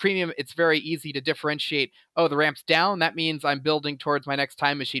the premium, it's very easy to differentiate. Oh, the ramp's down. That means I'm building towards my next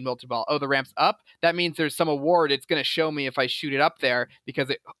time machine multi-ball. Oh, the ramp's up. That means there's some award. It's going to show me if I shoot it up there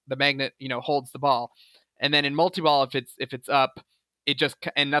because the magnet, holds the ball. And then in multi-ball, if it's up, it just,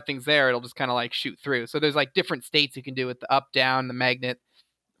 and nothing's there, it'll just kind of like shoot through. So there's like different states you can do with the up, down, the magnet,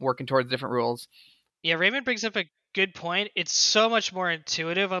 working towards different rules. Yeah, Raymond brings up a good point. It's so much more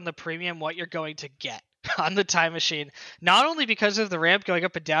intuitive on the premium what you're going to get on the time machine. Not only because of the ramp going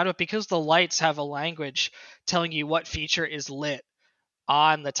up and down, but because the lights have a language telling you what feature is lit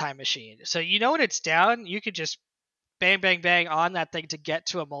on the time machine. So when it's down, you could just bang, bang, bang on that thing to get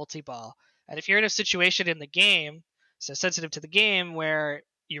to a multi-ball. And if you're in a situation in the game, so sensitive to the game, where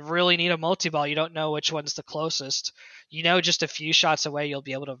you really need a multi-ball, you don't know which one's the closest, just a few shots away, you'll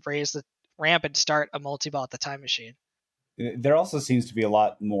be able to raise the ramp and start a multi-ball at the time machine. There also seems to be a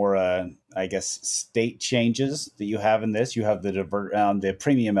lot more, I guess, state changes that you have in this. You have the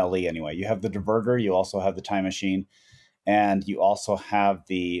premium LE anyway. You have the diverter. You also have the time machine, and you also have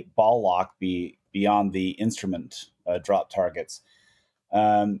the ball lock beyond the instrument drop targets.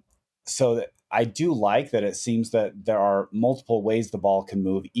 So I do like that. It seems that there are multiple ways the ball can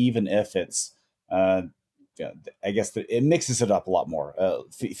move, even if it's. I guess it mixes it up a lot more.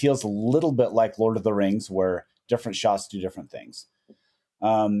 It feels a little bit like Lord of the Rings, where different shots do different things.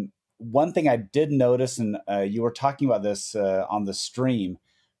 One thing I did notice, and you were talking about this on the stream,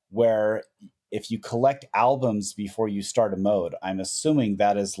 where if you collect albums before you start a mode, I'm assuming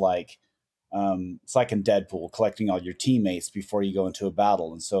that is like it's like in Deadpool, collecting all your teammates before you go into a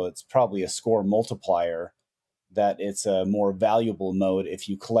battle, and so it's probably a score multiplier. That it's a more valuable mode if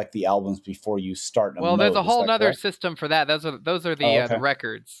you collect the albums before you start a mode. Well, there's a whole other system for that. Those are the the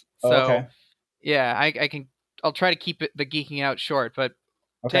records. So okay. Yeah, I'll try to keep the geeking out short, but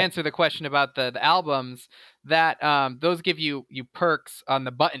to answer the question about the albums, that those give you perks on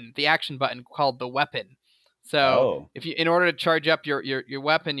the button, the action button called the weapon. So if you, in order to charge up your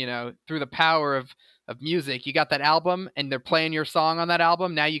weapon, through the power of music. You got that album and they're playing your song on that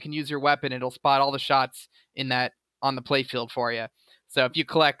album. Now you can use your weapon. It'll spot all the shots in that on the playfield for you. So if you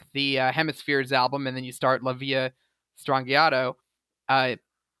collect the Hemispheres album and then you start La Via Strangiato,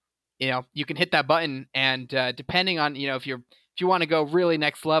 you can hit that button and depending on, if you want to go really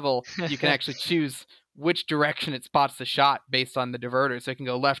next level, you can actually choose which direction it spots the shot based on the diverter. So it can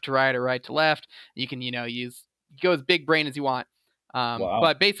go left to right or right to left. You can, go as big brain as you want. Wow.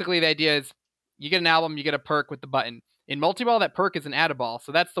 But basically the idea is you get an album, you get a perk with the button. In multi-ball, that perk is an add-a-ball.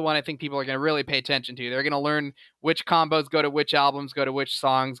 So that's the one I think people are going to really pay attention to. They're going to learn which combos go to which albums, go to which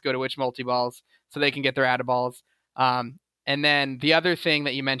songs, go to which multi-balls, so they can get their add-a-balls. And then the other thing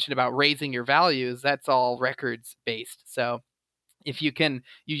that you mentioned about raising your values, that's all records based. So if you can,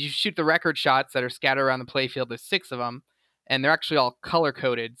 you shoot the record shots that are scattered around the playfield. There's 6 of them, and they're actually all color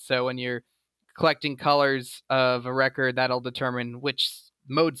coded. So when you're collecting colors of a record, that'll determine which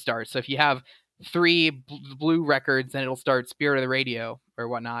mode starts. So if you have 3 blue records, then it'll start Spirit of the Radio or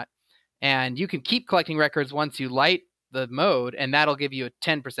whatnot. And you can keep collecting records once you light the mode, and that'll give you a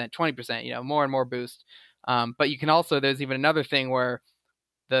 10%, 20%, more and more boost. But you can also, there's even another thing where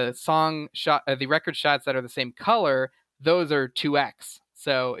the the record shots that are the same color, those are 2x.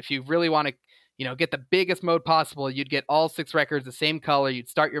 So if you really want to, get the biggest mode possible, you'd get all 6 records the same color. You'd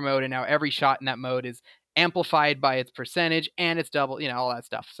start your mode, and now every shot in that mode is amplified by its percentage and it's double, all that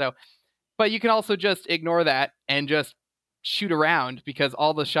stuff. So, but you can also just ignore that and just shoot around because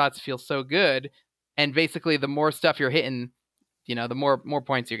all the shots feel so good. And basically, the more stuff you're hitting, the more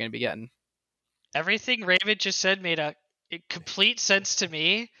points you're going to be getting. Everything Raven just said made a complete sense to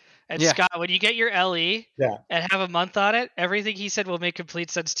me. And Yeah. Scott, when you get your LE Yeah. and have a month on it, everything he said will make complete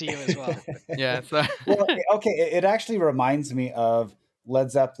sense to you as well. Yeah. So Well, okay, it actually reminds me of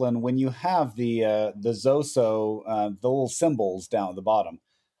Led Zeppelin when you have the Zoso, the little symbols down at the bottom.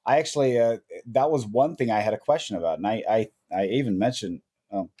 I actually that was one thing I had a question about, and I even mentioned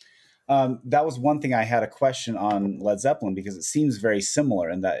that was one thing I had a question on Led Zeppelin because it seems very similar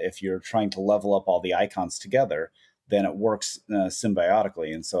in that if you're trying to level up all the icons together, then it works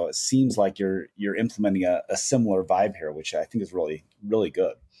symbiotically, and so it seems like you're implementing a similar vibe here, which I think is really, really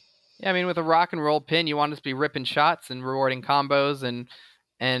good. Yeah, I mean, with a rock and roll pin, you want us to be ripping shots and rewarding combos,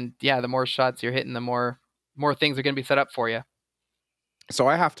 and yeah, the more shots you're hitting, the more things are going to be set up for you. So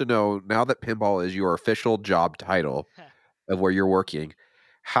I have to know, now that pinball is your official job title of where you're working,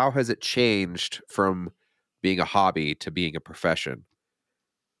 how has it changed from being a hobby to being a profession?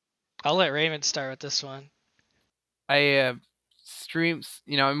 I'll let Raymond start with this one. I stream,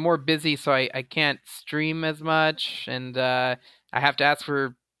 I'm more busy, so I can't stream as much, and I have to ask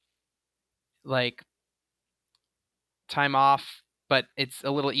for like time off, but it's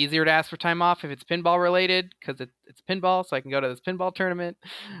a little easier to ask for time off if it's pinball related because it's pinball, so I can go to this pinball tournament.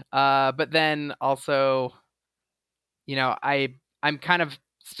 But then also, I'm kind of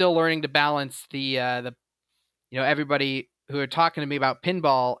still learning to balance the everybody who are talking to me about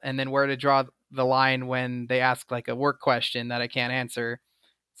pinball and then where to draw the line when they ask like a work question that I can't answer.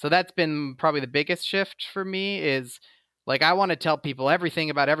 So that's been probably the biggest shift for me is like I want to tell people everything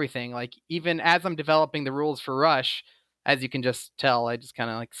about everything. Like even as I'm developing the rules for Rush, as you can just tell, I just kind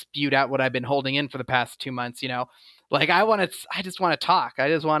of like spewed out what I've been holding in for the past 2 months, Like I just want to talk. I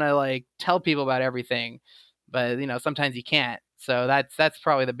just want to like tell people about everything. But, sometimes you can't. So that's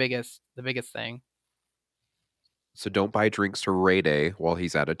probably the biggest thing. So don't buy drinks to Ray Day while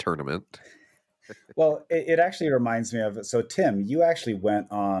he's at a tournament. Well, it actually reminds me of it. So, Tim, you actually went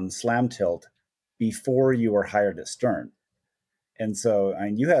on Slam Tilt before you were hired at Stern. And so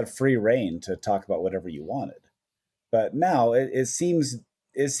you had free reign to talk about whatever you wanted. But now it seems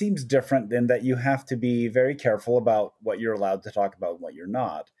different in that you have to be very careful about what you're allowed to talk about and what you're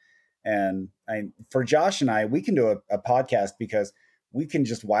not. And for Josh and I, we can do a podcast because we can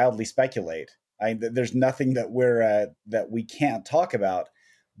just wildly speculate. There's nothing that we can't talk about.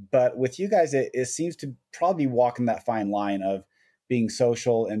 But with you guys, it seems to probably walk in that fine line of being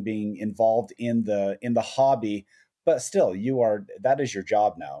social and being involved in the hobby. But still, that is your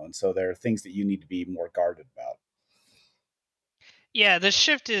job now, and so there are things that you need to be more guarded about. Yeah, the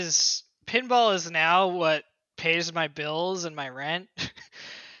shift is pinball is now what pays my bills and my rent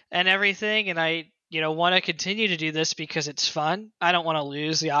and everything, and I want to continue to do this because it's fun. I don't want to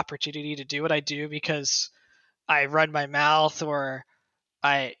lose the opportunity to do what I do because I run my mouth or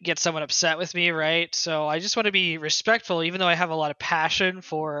I get someone upset with me, right? So I just want to be respectful, even though I have a lot of passion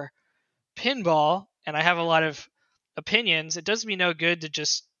for pinball and I have a lot of opinions. It does me no good to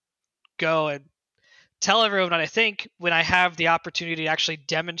just go and tell everyone what I think when I have the opportunity to actually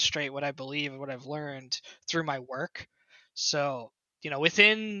demonstrate what I believe and what I've learned through my work. So,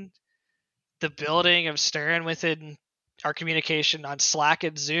 within the building of Stern within our communication on Slack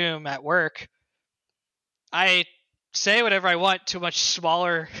and Zoom at work, I say whatever I want to a much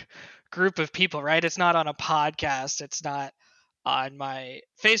smaller group of people, right? It's not on a podcast. It's not on my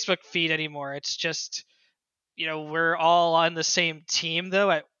Facebook feed anymore. It's just, we're all on the same team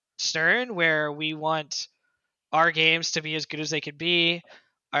though at Stern, where we want our games to be as good as they could be,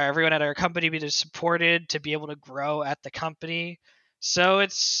 or everyone at our company be supported to be able to grow at the company. So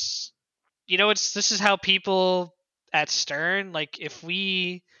it's, this is how people at Stern, like if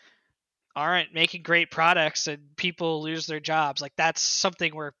we aren't making great products and people lose their jobs, like that's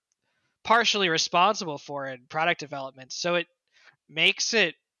something we're partially responsible for in product development. So it makes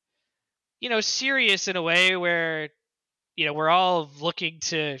it, serious in a way where, we're all looking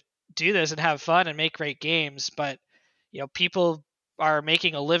to do this and have fun and make great games, but, people are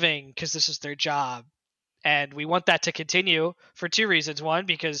making a living because this is their job. And we want that to continue for two reasons. One,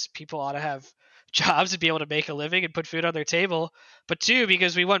 because people ought to have jobs to be able to make a living and put food on their table. But two,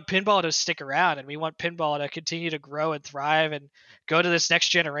 because we want pinball to stick around and we want pinball to continue to grow and thrive and go to this next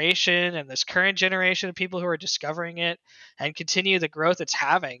generation and this current generation of people who are discovering it and continue the growth it's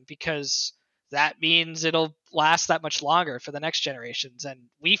having, because that means it'll last that much longer for the next generations. And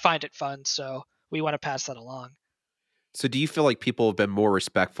we find it fun, so we want to pass that along. So do you feel like people have been more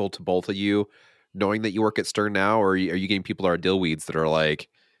respectful to both of you knowing that you work at Stern now, or are you getting people that are dillweeds that are like,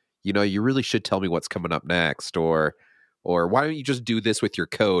 you really should tell me what's coming up next, or why don't you just do this with your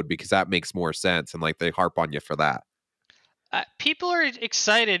code because that makes more sense, and like they harp on you for that? People are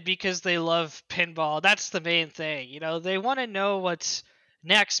excited because they love pinball. That's the main thing. They want to know what's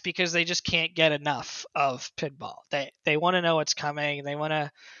next because they just can't get enough of pinball. They want to know what's coming. They want to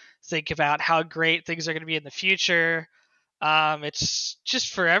think about how great things are going to be in the future. It's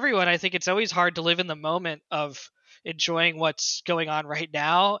just for everyone. I think it's always hard to live in the moment of enjoying what's going on right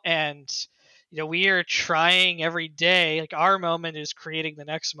now. And, we are trying every day. Like our moment is creating the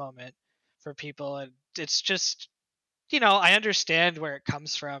next moment for people. And it's just, I understand where it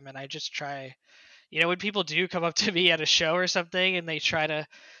comes from. And I just try, when people do come up to me at a show or something and they try to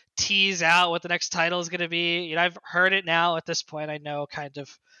tease out what the next title is going to be, I've heard it now at this point. I know kind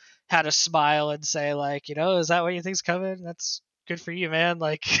of how to smile and say like, is that what you think's coming? That's good for you, man.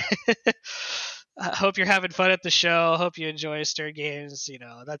 Like, I hope you're having fun at the show. Hope you enjoy Stern Games.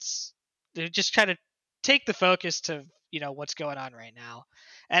 That's just kind of take the focus to, what's going on right now.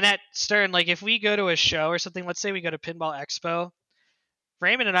 And at Stern, like if we go to a show or something, let's say we go to Pinball Expo,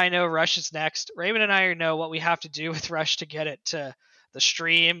 Raymond and I know Rush is next. Raymond and I know what we have to do with Rush to get it to the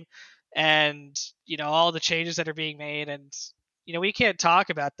stream and, all the changes that are being made. And, we can't talk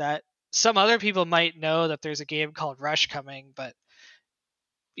about that. Some other people might know that there's a game called Rush coming, but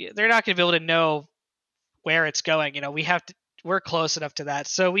they're not going to be able to know where it's going. We're close enough to that.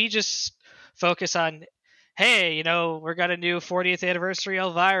 So we just focus on, hey, we're got a new 40th anniversary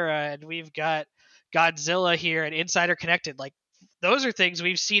Elvira and we've got Godzilla here and Insider Connected. Like those are things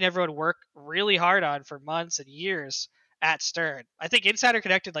we've seen everyone work really hard on for months and years at Stern. I think Insider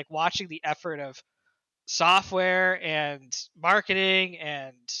Connected, like watching the effort of software and marketing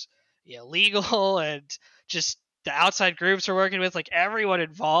and legal and just the outside groups we're working with, like everyone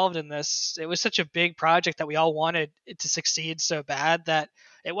involved in this, it was such a big project that we all wanted it to succeed so bad that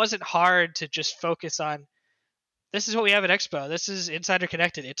it wasn't hard to just focus on, this is what we have at Expo. This is Insider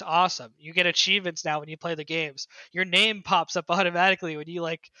Connected. It's awesome. You get achievements now when you play the games. Your name pops up automatically when you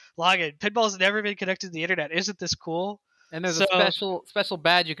like log in. Pinball's never been connected to the internet. Isn't this cool? And there's a special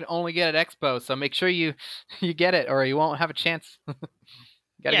badge you can only get at Expo, so make sure you get it, or you won't have a chance. You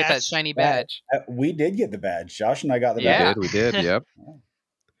gotta get that shiny badge. We did get the badge. Josh and I got the badge. We did. Yep.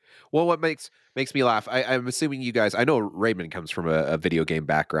 Well, what makes me laugh, I'm assuming you guys, I know Raymond comes from a video game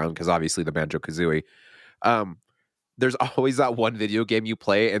background because obviously the Banjo-Kazooie. There's always that one video game you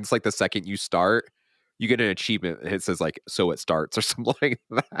play, and it's like the second you start, you get an achievement and it says like, so it starts or something like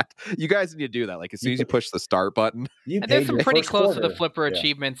that. You guys need to do that. Like as soon as you push the start button. And there's some pretty close to the flipper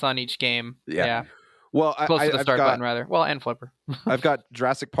achievements on each game. Yeah. Well, close to the start button rather. Well, and flipper. I've got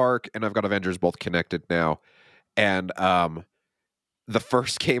Jurassic Park and I've got Avengers both connected now. And the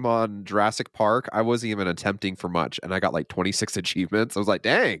first game on Jurassic Park, I wasn't even attempting for much, and I got like 26 achievements. I was like,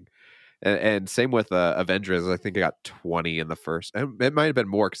 dang. And same with Avengers. I think I got 20 in the first. And it might have been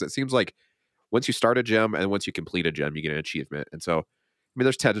more because it seems like once you start a gem and once you complete a gem, you get an achievement. And so, I mean,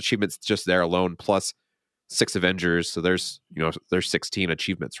 there's 10 achievements just there alone, plus 6 Avengers. So there's 16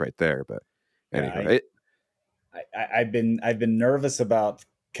 achievements right there. But anyway, I've been nervous about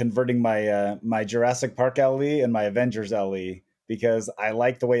converting my my Jurassic Park LE and my Avengers LE because I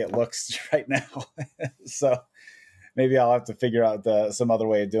like the way it looks right now. So maybe I'll have to figure out some other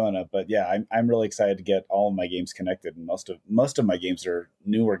way of doing it. But yeah, I'm really excited to get all of my games connected, and most of my games are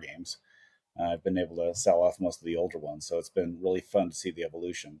newer games. I've been able to sell off most of the older ones, so it's been really fun to see the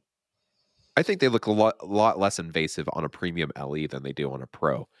evolution. I think they look a lot less invasive on a premium LE than they do on a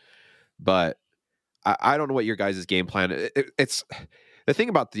Pro. But I don't know what your guys' game plan. It's the thing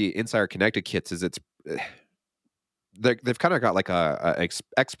about the Insider Connected kits is they've kind of got like a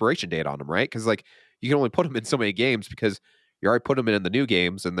expiration date on them, right? Because like you can only put them in so many games because you already put them in the new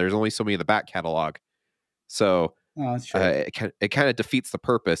games, and there's only so many in the back catalog. So that's true. it kind of defeats the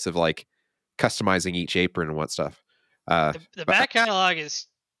purpose of like customizing each apron and what stuff. The back catalog is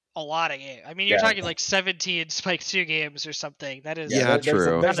a lot of games. I mean, you're Yeah. talking like 17 Spike 2 games or something. That is Yeah,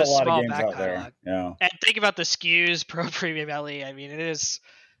 true. There's not a a lot of small games back out there. catalog. Yeah. And think about the SKUs Pro Premium LE. I mean, it is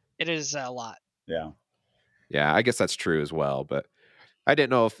a lot. Yeah. Yeah, I guess that's true as well. But I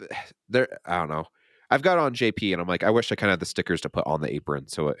didn't know if I don't know. I've got on JP, and I'm like, I wish I kind of had the stickers to put on the apron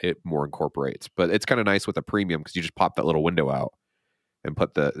so it more incorporates. But it's kind of nice with a premium because you just pop that little window out and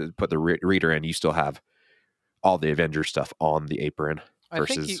put the reader in. You still have all the Avengers stuff on the apron. I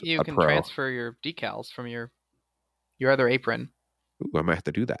think versus you a can Pro. transfer your decals from your other apron. Ooh, I might have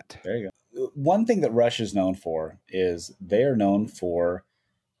to do that. There you go. One thing that Rush is known for is they are known for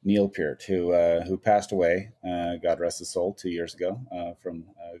Neil Peart, who passed away, God rest his soul, 2 years ago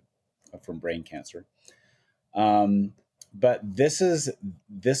from brain cancer. But this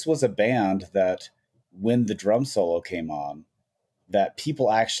was a band that when the drum solo came on, that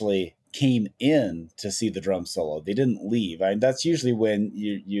people actually came in to see the drum solo. They didn't leave. I mean, that's usually when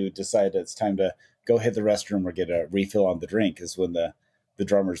you decide it's time to go hit the restroom or get a refill on the drink is when the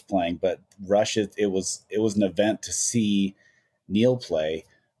drummer's playing. But Rush, it was an event to see Neil play.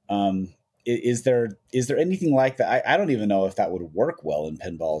 Is there anything like that? I don't even know if that would work well in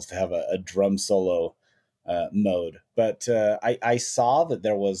pinballs to have a drum solo mode. But I saw that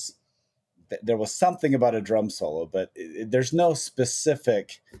there was something about a drum solo, but there's no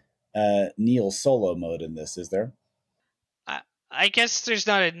specific Neil solo mode in this, is there? I guess there's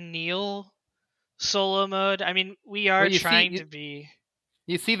not a Neil solo mode. I mean, we are trying to be.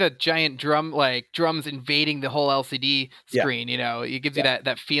 You see the giant drums invading the whole LCD screen. You know, it gives you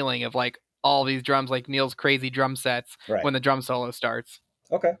that feeling of like all these drums, like Neil's crazy drum sets when the drum solo starts.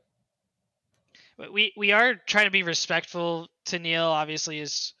 Okay. We are trying to be respectful to Neil. Obviously,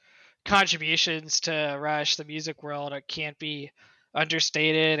 his contributions to Rush, the music world, can't be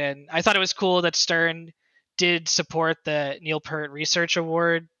understated. And I thought it was cool that Stern did support the Neil Peart Research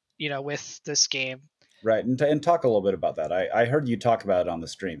Award, with this game. Right, and talk a little bit about that. I heard you talk about it on the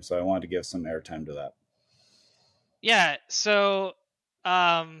stream, so I wanted to give some airtime to that. Yeah, so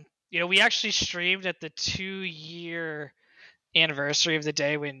we actually streamed at the 2-year anniversary of the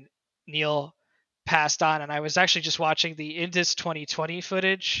day when Neil passed on, and I was actually just watching the Indus 2020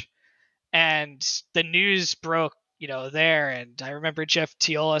 footage, and the news broke, there, and I remember Jeff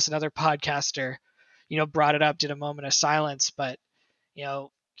Teolis, another podcaster, brought it up, did a moment of silence, but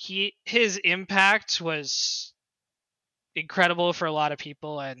his impact was incredible for a lot of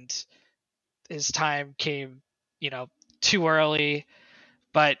people, and his time came, too early.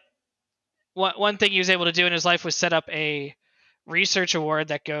 But one thing he was able to do in his life was set up a research award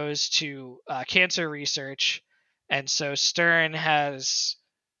that goes to cancer research. And so Stern has,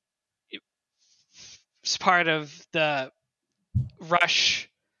 as part of the Rush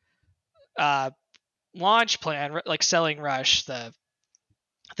launch plan, like selling Rush, the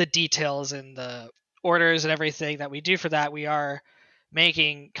details and the orders and everything that we do for that, we are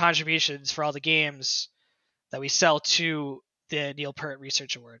making contributions for all the games that we sell to the Neil Peart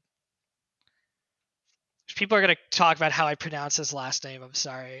Research Award. People are going to talk about how I pronounce his last name. I'm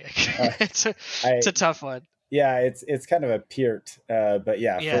sorry. It's a tough one. Yeah, it's kind of a Peart, but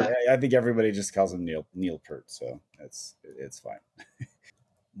yeah. I think everybody just calls him Neil Peart, so it's fine.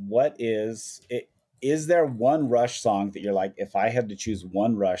 What is it? Is there one Rush song that you're like, if I had to choose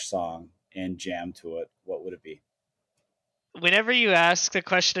one Rush song and jam to it, what would it be? Whenever you ask the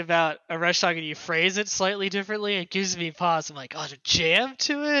question about a Rush song and you phrase it slightly differently, it gives me pause. I'm like, to jam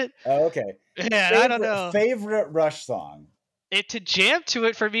to it? Oh, okay. Yeah, I don't know. Favorite Rush song? To jam to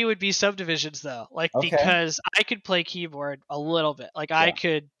it for me would be Subdivisions, though. Because I could play keyboard a little bit. I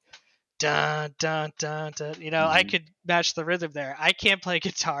could dun dun dun dun. I could match the rhythm there. I can't play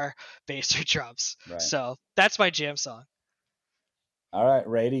guitar, bass, or drums. Right. So that's my jam song. All right,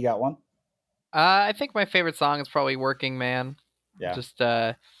 Ray, you got one? I think my favorite song is probably Working Man. Yeah. Just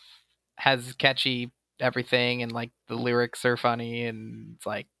has catchy everything, and like the lyrics are funny, and it's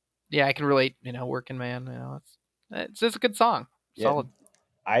like, yeah, I can relate. Working Man. It's just a good song. Solid.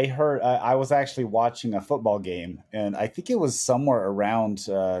 I heard I was actually watching a football game, and I think it was somewhere around.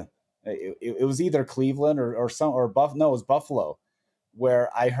 It was either Cleveland or some or Buff. No, it was Buffalo, where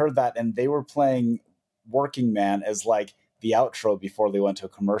I heard that, and they were playing "Working Man" as like the outro before they went to a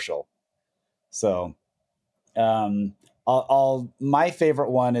commercial. So, my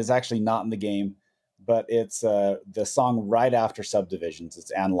favorite one is actually not in the game, but it's the song right after Subdivisions. It's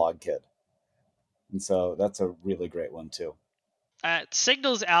 "Analog Kid," and so that's a really great one too.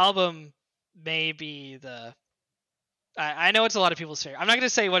 Signal's album may be the. I know it's a lot of people's favorite. I'm not going to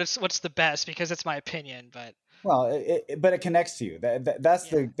say what's the best because it's my opinion, but Well, but it connects to you.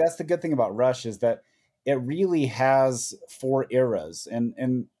 That's yeah. that's the good thing about Rush is that it really has four eras,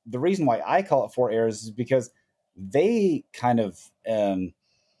 and the reason why I call it four eras is because they kind of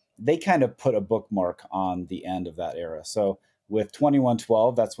put a bookmark on the end of that era. So with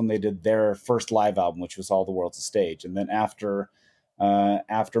 2112, that's when they did their first live album, which was All the World's a Stage, and then after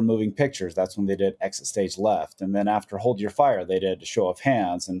Moving Pictures, that's when they did Exit Stage Left, and then after Hold Your Fire, they did A Show of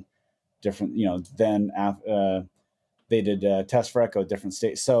Hands and different. Then they did Test for Echo, different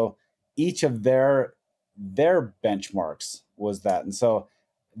states. So each of their benchmarks was that, and so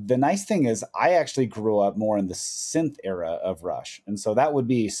the nice thing is I actually grew up more in the synth era of Rush, and so that would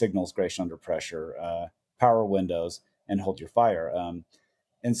be Signals, Gratian Under Pressure, Power Windows, and Hold Your Fire.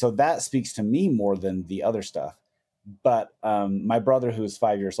 And so that speaks to me more than the other stuff. But my brother, who is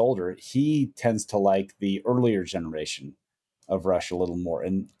 5 years older, he tends to like the earlier generation of Rush a little more,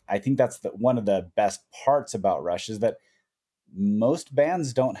 and I think that's one of the best parts about Rush is that most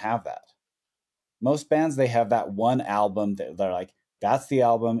bands don't have that. Most bands, they have that one album that they're like, that's the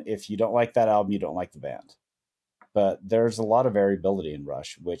album. If you don't like that album, you don't like the band. But there's a lot of variability in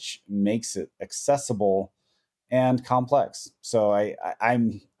Rush, which makes it accessible and complex. So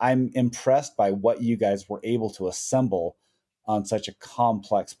I'm impressed by what you guys were able to assemble on such a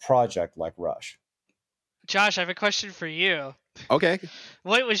complex project like Rush. Josh, I have a question for you. Okay,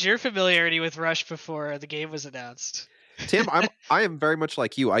 What was your familiarity with Rush before the game was announced? Tim, I am very much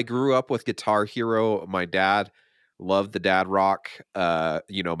like you. I grew up with Guitar Hero. My dad loved the dad rock.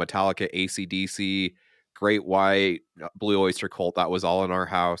 Metallica, AC/DC, Great White, Blue Oyster Cult. That was all in our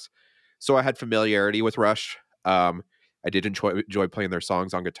house. So I had familiarity with Rush. I did enjoy playing their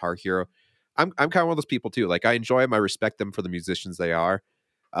songs on Guitar Hero. I'm kind of one of those people too. Like I enjoy them. I respect them for the musicians they are.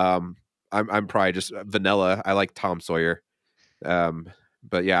 I'm probably just vanilla. I like Tom Sawyer.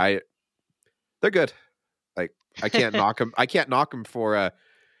 But yeah, they're good. Like I can't knock them. I can't knock them for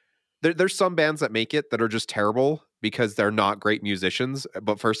there's some bands that make it that are just terrible because they're not great musicians,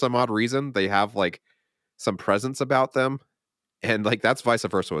 but for some odd reason they have like some presence about them, and like that's vice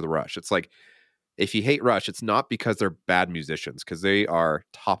versa with Rush. It's like if you hate Rush, it's not because they're bad musicians, because they are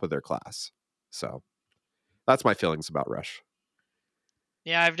top of their class. So that's my feelings about Rush.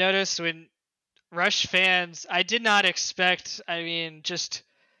 Yeah, I've noticed when Rush fans, I did not expect, just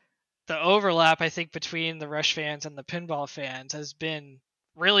the overlap, I think, between the Rush fans and the pinball fans has been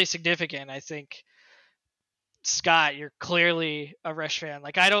really significant. I think, Scott, you're clearly a Rush fan.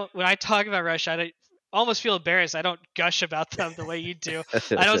 Like, when I talk about Rush, I don't, almost feel embarrassed. I don't gush about them the way you do.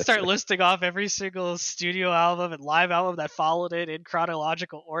 I don't start listing off every single studio album and live album that followed it in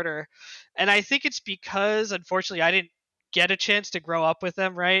chronological order. And I think it's because, unfortunately, I didn't get a chance to grow up with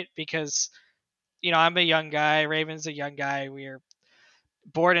them, right? Because, I'm a young guy. Raven's a young guy. We were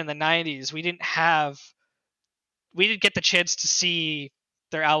born in the 90s. We didn't get the chance to see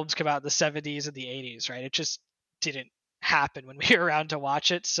their albums come out in the 70s and the 80s, right? It just didn't happen when we were around to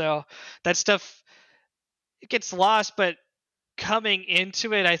watch it. So that stuff, it gets lost, but coming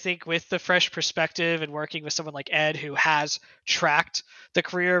into it, I think with the fresh perspective and working with someone like Ed, who has tracked the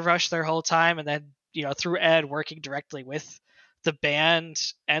career of Rush their whole time, and then, through Ed working directly with the band,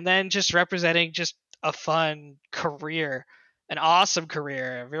 and then just representing just a fun career, an awesome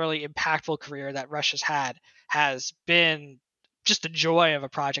career, a really impactful career that Rush has been just a joy of a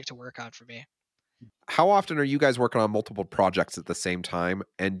project to work on for me. How often are you guys working on multiple projects at the same time?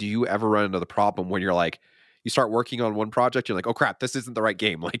 And do you ever run into the problem when you're like, you start working on one project, you're like, oh crap, this isn't the right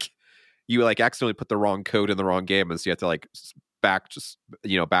game. Like you like accidentally put the wrong code in the wrong game, and so you have to like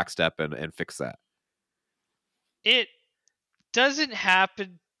backstep and fix that. It doesn't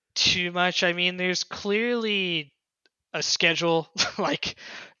happen too much. I mean, there's clearly a schedule,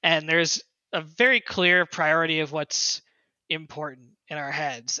 and there's a very clear priority of what's important in our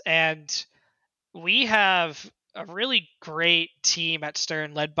heads. And we have a really great team at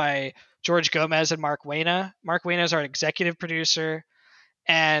Stern led by George Gomez and Mark Wayna. Mark Wayna is our executive producer.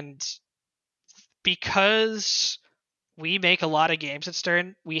 And because we make a lot of games at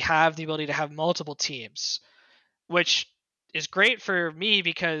Stern, we have the ability to have multiple teams, which is great for me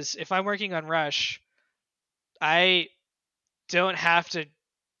because if I'm working on Rush, I don't have to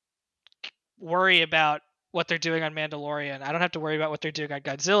worry about what they're doing on Mandalorian. I don't have to worry about what they're doing on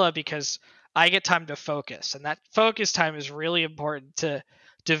Godzilla because I get time to focus. And that focus time is really important to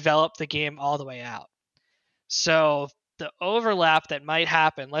develop the game all the way out. So the overlap that might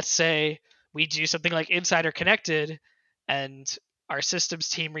happen, let's say we do something like Insider Connected and our systems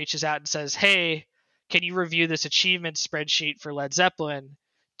team reaches out and says, hey, can you review this achievement spreadsheet for Led Zeppelin?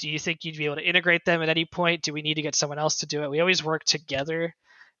 Do you think you'd be able to integrate them at any point? Do we need to get someone else to do it? We always work together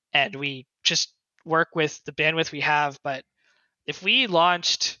and we just work with the bandwidth we have. But if we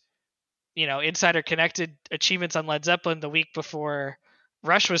launched, Insider Connected achievements on Led Zeppelin the week before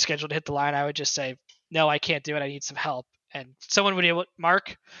Rush was scheduled to hit the line, I would just say, no, I can't do it. I need some help. And someone would be able,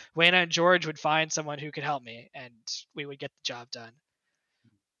 Mark, Wayna, and George would find someone who could help me, and we would get the job done.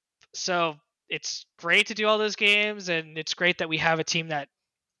 So it's great to do all those games, and it's great that we have a team that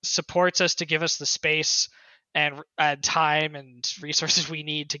supports us to give us the space and time and resources we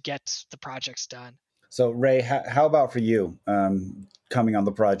need to get the projects done. So Ray, how about for you coming on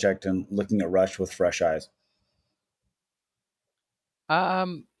the project and looking at Rush with fresh eyes?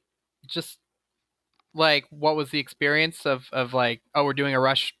 Just like, what was the experience of like, oh, we're doing a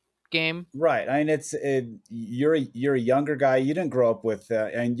Rush game? Right. I mean, you're a younger guy. You didn't grow up with,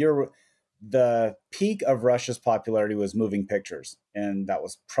 and the peak of Rush's popularity was moving pictures, and that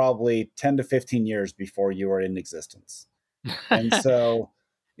was probably 10 to 15 years before you were in existence. And so,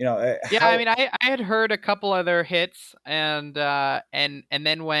 I mean, I had heard a couple other hits, and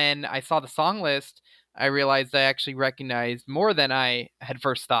then when I saw the song list, I realized I actually recognized more than I had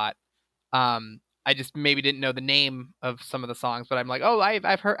first thought. I just maybe didn't know the name of some of the songs, but I'm like, oh, I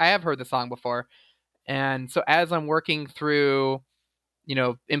have heard the song before. And so as I'm working through,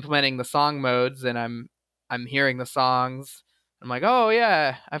 implementing the song modes, and I'm hearing the songs, I'm like, oh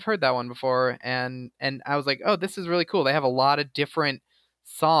yeah, I've heard that one before. And I was like, oh, this is really cool. They have a lot of different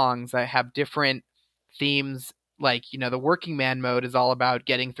songs that have different themes. Like, the working man mode is all about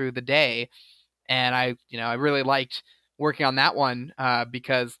getting through the day. And I really liked working on that one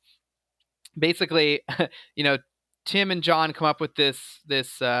because basically, Tim and John come up with this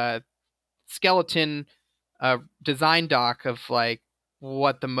skeleton design doc of like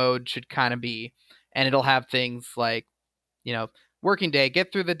what the mode should kind of be, and it'll have things like, working day,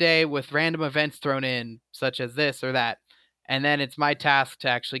 get through the day with random events thrown in, such as this or that, and then it's my task to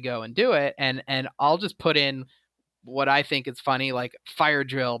actually go and do it, and I'll just put in what I think is funny, like fire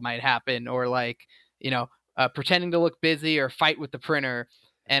drill might happen, or like, pretending to look busy, or fight with the printer.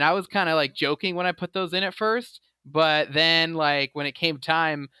 And I was kind of like joking when I put those in at first, but then like when it came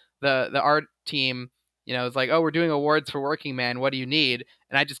time, the art team, was like, oh, we're doing awards for Working Man. What do you need?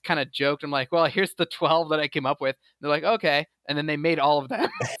 And I just kind of joked. I'm like, well, here's the 12 that I came up with. And they're like, okay. And then they made all of them.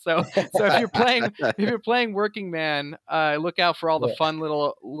 so if you're playing Working Man, look out for all the fun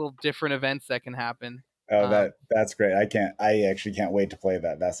little different events that can happen. Oh, that's great. I actually can't wait to play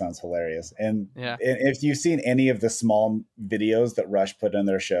that. That sounds hilarious. And if you've seen any of the small videos that Rush put in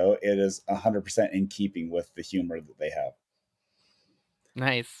their show, it is 100% in keeping with the humor that they have.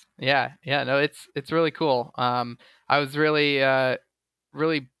 Nice. Yeah. No, it's really cool. I was really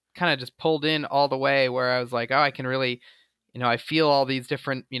kind of just pulled in all the way, where I was like, oh, I can really, I feel all these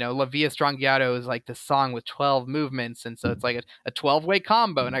different, La Via Strangiato is like this song with 12 movements. And so it's like a 12-way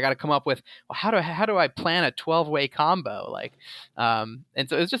combo. And I got to come up with, well, how do I plan a 12-way combo? Like, and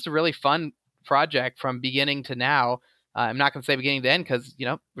so it was just a really fun project from beginning to now. I'm not going to say beginning to end because,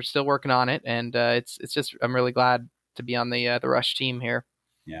 we're still working on it. And it's just, I'm really glad to be on the Rush team here.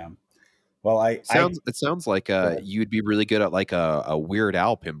 Yeah. Well, it sounds like you'd be really good at like a Weird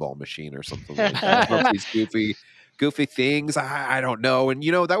Al pinball machine or something like that. These goofy things. I don't know. And,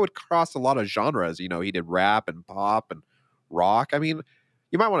 that would cross a lot of genres. He did rap and pop and rock. I mean,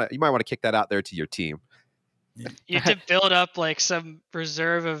 you might want to kick that out there to your team. You have to build up like some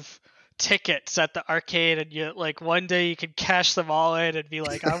reserve of tickets at the arcade, and you like one day you can cash them all in and be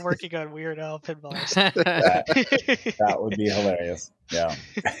like, I'm working on Weird Al pinballs. That would be hilarious. Yeah.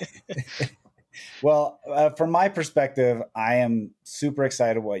 Well, from my perspective, I am super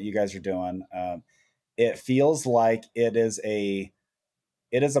excited what you guys are doing. It feels like it is a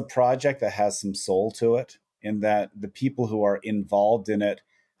project that has some soul to it, in that the people who are involved in it,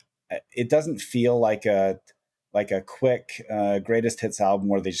 it doesn't feel like a quick greatest hits album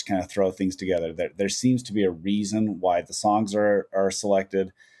where they just kind of throw things together. There seems to be a reason why the songs are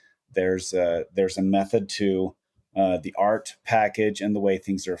selected. There's a method to the art package and the way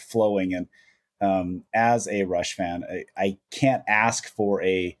things are flowing. And as a Rush fan, I can't ask for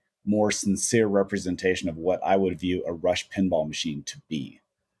a more sincere representation of what I would view a Rush pinball machine to be.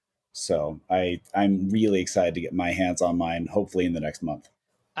 So I'm really excited to get my hands on mine, hopefully in the next month.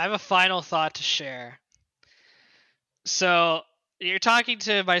 I have a final thought to share. So you're talking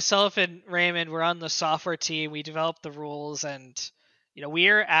to myself and Raymond. We're on the software team. We develop the rules, and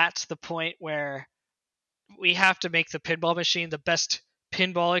we're at the point where we have to make the pinball machine the best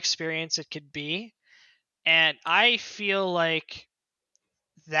pinball experience it could be. And I feel like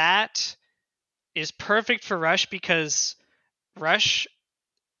that is perfect for Rush because Rush,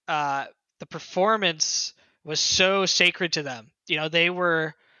 the performance was so sacred to them. They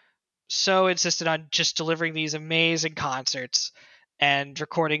were so insistent on just delivering these amazing concerts and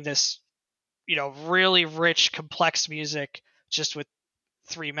recording this, really rich, complex music just with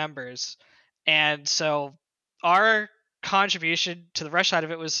 3 members. And so our contribution to the Rush side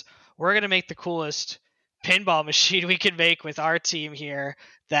of it was, we're going to make the coolest pinball machine we can make with our team here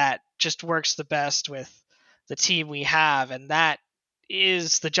that just works the best with the team we have. And that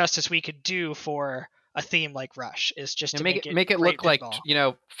is the justice we could do for a theme like Rush, is just to make it look pinball. like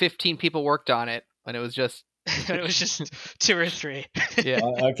 15 people worked on it when it was just it was just 2 or 3. Yeah.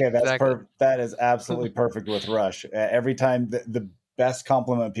 Okay, that's Exactly. perfect. That is absolutely perfect with Rush. Every time the best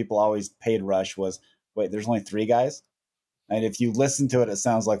compliment people always paid Rush was, wait, there's only 3 guys? And if you listen to it, it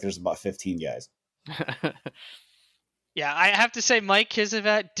sounds like there's about 15 guys. Yeah, I have to say Mike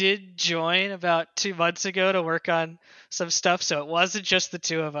Kizivat did join about 2 months ago to work on some stuff, so it wasn't just the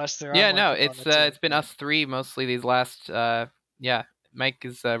 2 of us. There are more people on the team. It's been us 3 mostly these last. Mike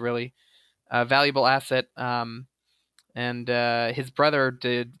is a really valuable asset, and his brother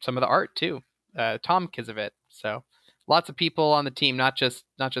did some of the art too, Tom Kizivat. So lots of people on the team, not just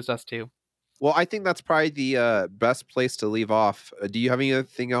us 2. Well, I think that's probably the best place to leave off. Do you have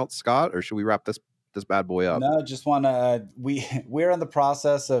anything else, Scott, or should we wrap this bad boy up? No, just want to. We're in the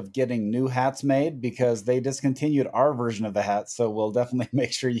process of getting new hats made because they discontinued our version of the hat. So we'll definitely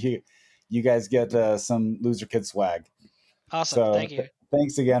make sure you guys get some Loser Kid swag. Awesome, So, thank you.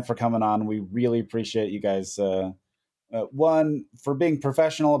 Thanks again for coming on. We really appreciate you guys. One, for being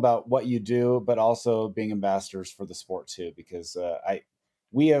professional about what you do, but also being ambassadors for the sport too. Because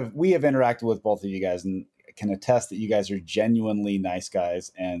we have interacted with both of you guys and can attest that you guys are genuinely nice guys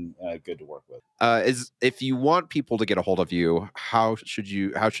and good to work with. If you want people to get a hold of you, how should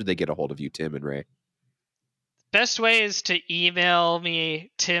they get a hold of you, Tim and Ray? Best way is to email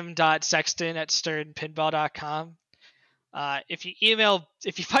me, tim.sexton@sternpinball.com. If you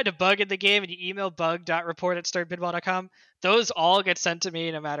find a bug in the game and you email bug.report@sternpinball.com, those all get sent to me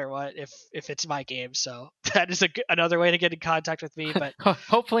no matter what, if it's my game. So that is another way to get in contact with me. But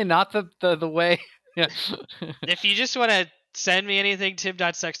hopefully not the way. Yeah. If you just want to send me anything,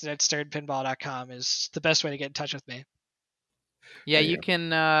 tim.sexton@sternpinball.com is the best way to get in touch with me. Yeah, you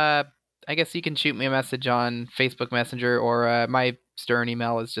can. I guess you can shoot me a message on Facebook Messenger, or my Stern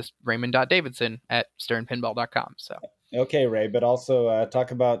email is just raymond.davidson@sternpinball.com. So. Okay, Ray, but also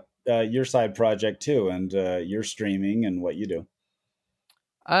talk about your side project too, and your streaming and what you do.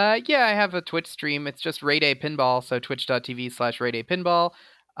 I have a Twitch stream. It's just Rayday Pinball, so twitch.tv/Rayday Pinball.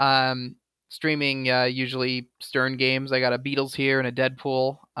 Streaming usually Stern games. I got a Beatles here and a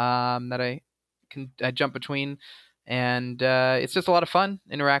Deadpool that I jump between, and it's just a lot of fun.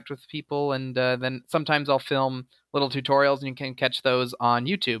 Interact with people, and then sometimes I'll film little tutorials, and you can catch those on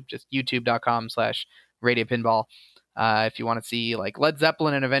YouTube. Just youtube.com/Rayday Pinball. If you want to see like Led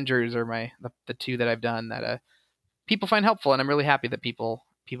Zeppelin and Avengers are the 2 that I've done that people find helpful, and I'm really happy that people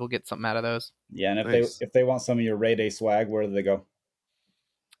get something out of those. Yeah, and Nice. if they want some of your Rayday swag, where do they go?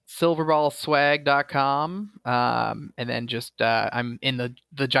 Silverballswag.com, and then just I'm in the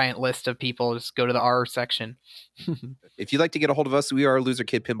giant list of people. Just go to the R section. If you'd like to get a hold of us, we are Loser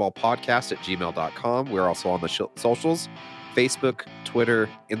Kid Pinball Podcast @gmail.com. We're also on the socials: Facebook, Twitter,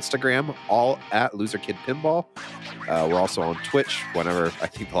 Instagram, all at Loser Kid Pinball. We're also on Twitch. Whenever, I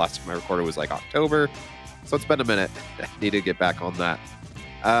think the last time I recorded was like October, so it's been a minute. I need to get back on that.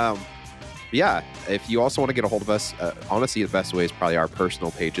 Yeah, if you also want to get a hold of us, honestly, the best way is probably our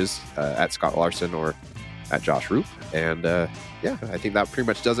personal pages at Scott Larson or at Josh Roop. And I think that pretty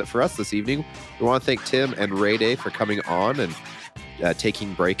much does it for us this evening. We want to thank Tim and Rayday for coming on and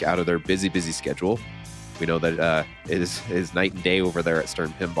taking break out of their busy schedule. We know that it is night and day over there at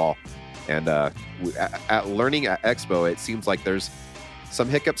Stern Pinball. And at Learning at Expo, it seems like there's some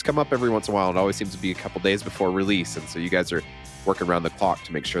hiccups come up every once in a while. And it always seems to be a couple days before release. And so you guys are working around the clock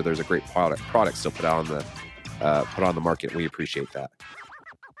to make sure there's a great product still put on the market. We appreciate that.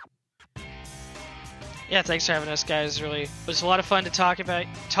 Yeah, thanks for having us, guys. Really, it was a lot of fun to talk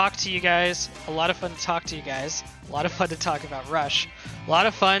to you guys. A lot of fun to talk to you guys. A lot of fun to talk about Rush. A lot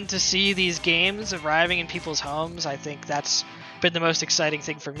of fun to see these games arriving in people's homes. I think that's been the most exciting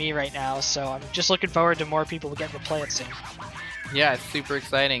thing for me right now. So I'm just looking forward to more people getting to play it soon. Yeah, it's super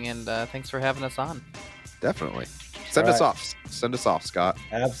exciting, and thanks for having us on. Definitely. Send us off. Send us off, Scott.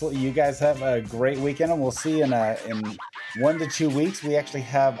 Absolutely. You guys have a great weekend, and we'll see you in 1 to 2 weeks. We actually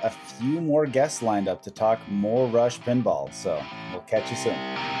have a few more guests lined up to talk more Rush pinball. So we'll catch you soon.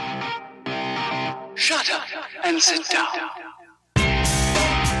 Shut up and sit down.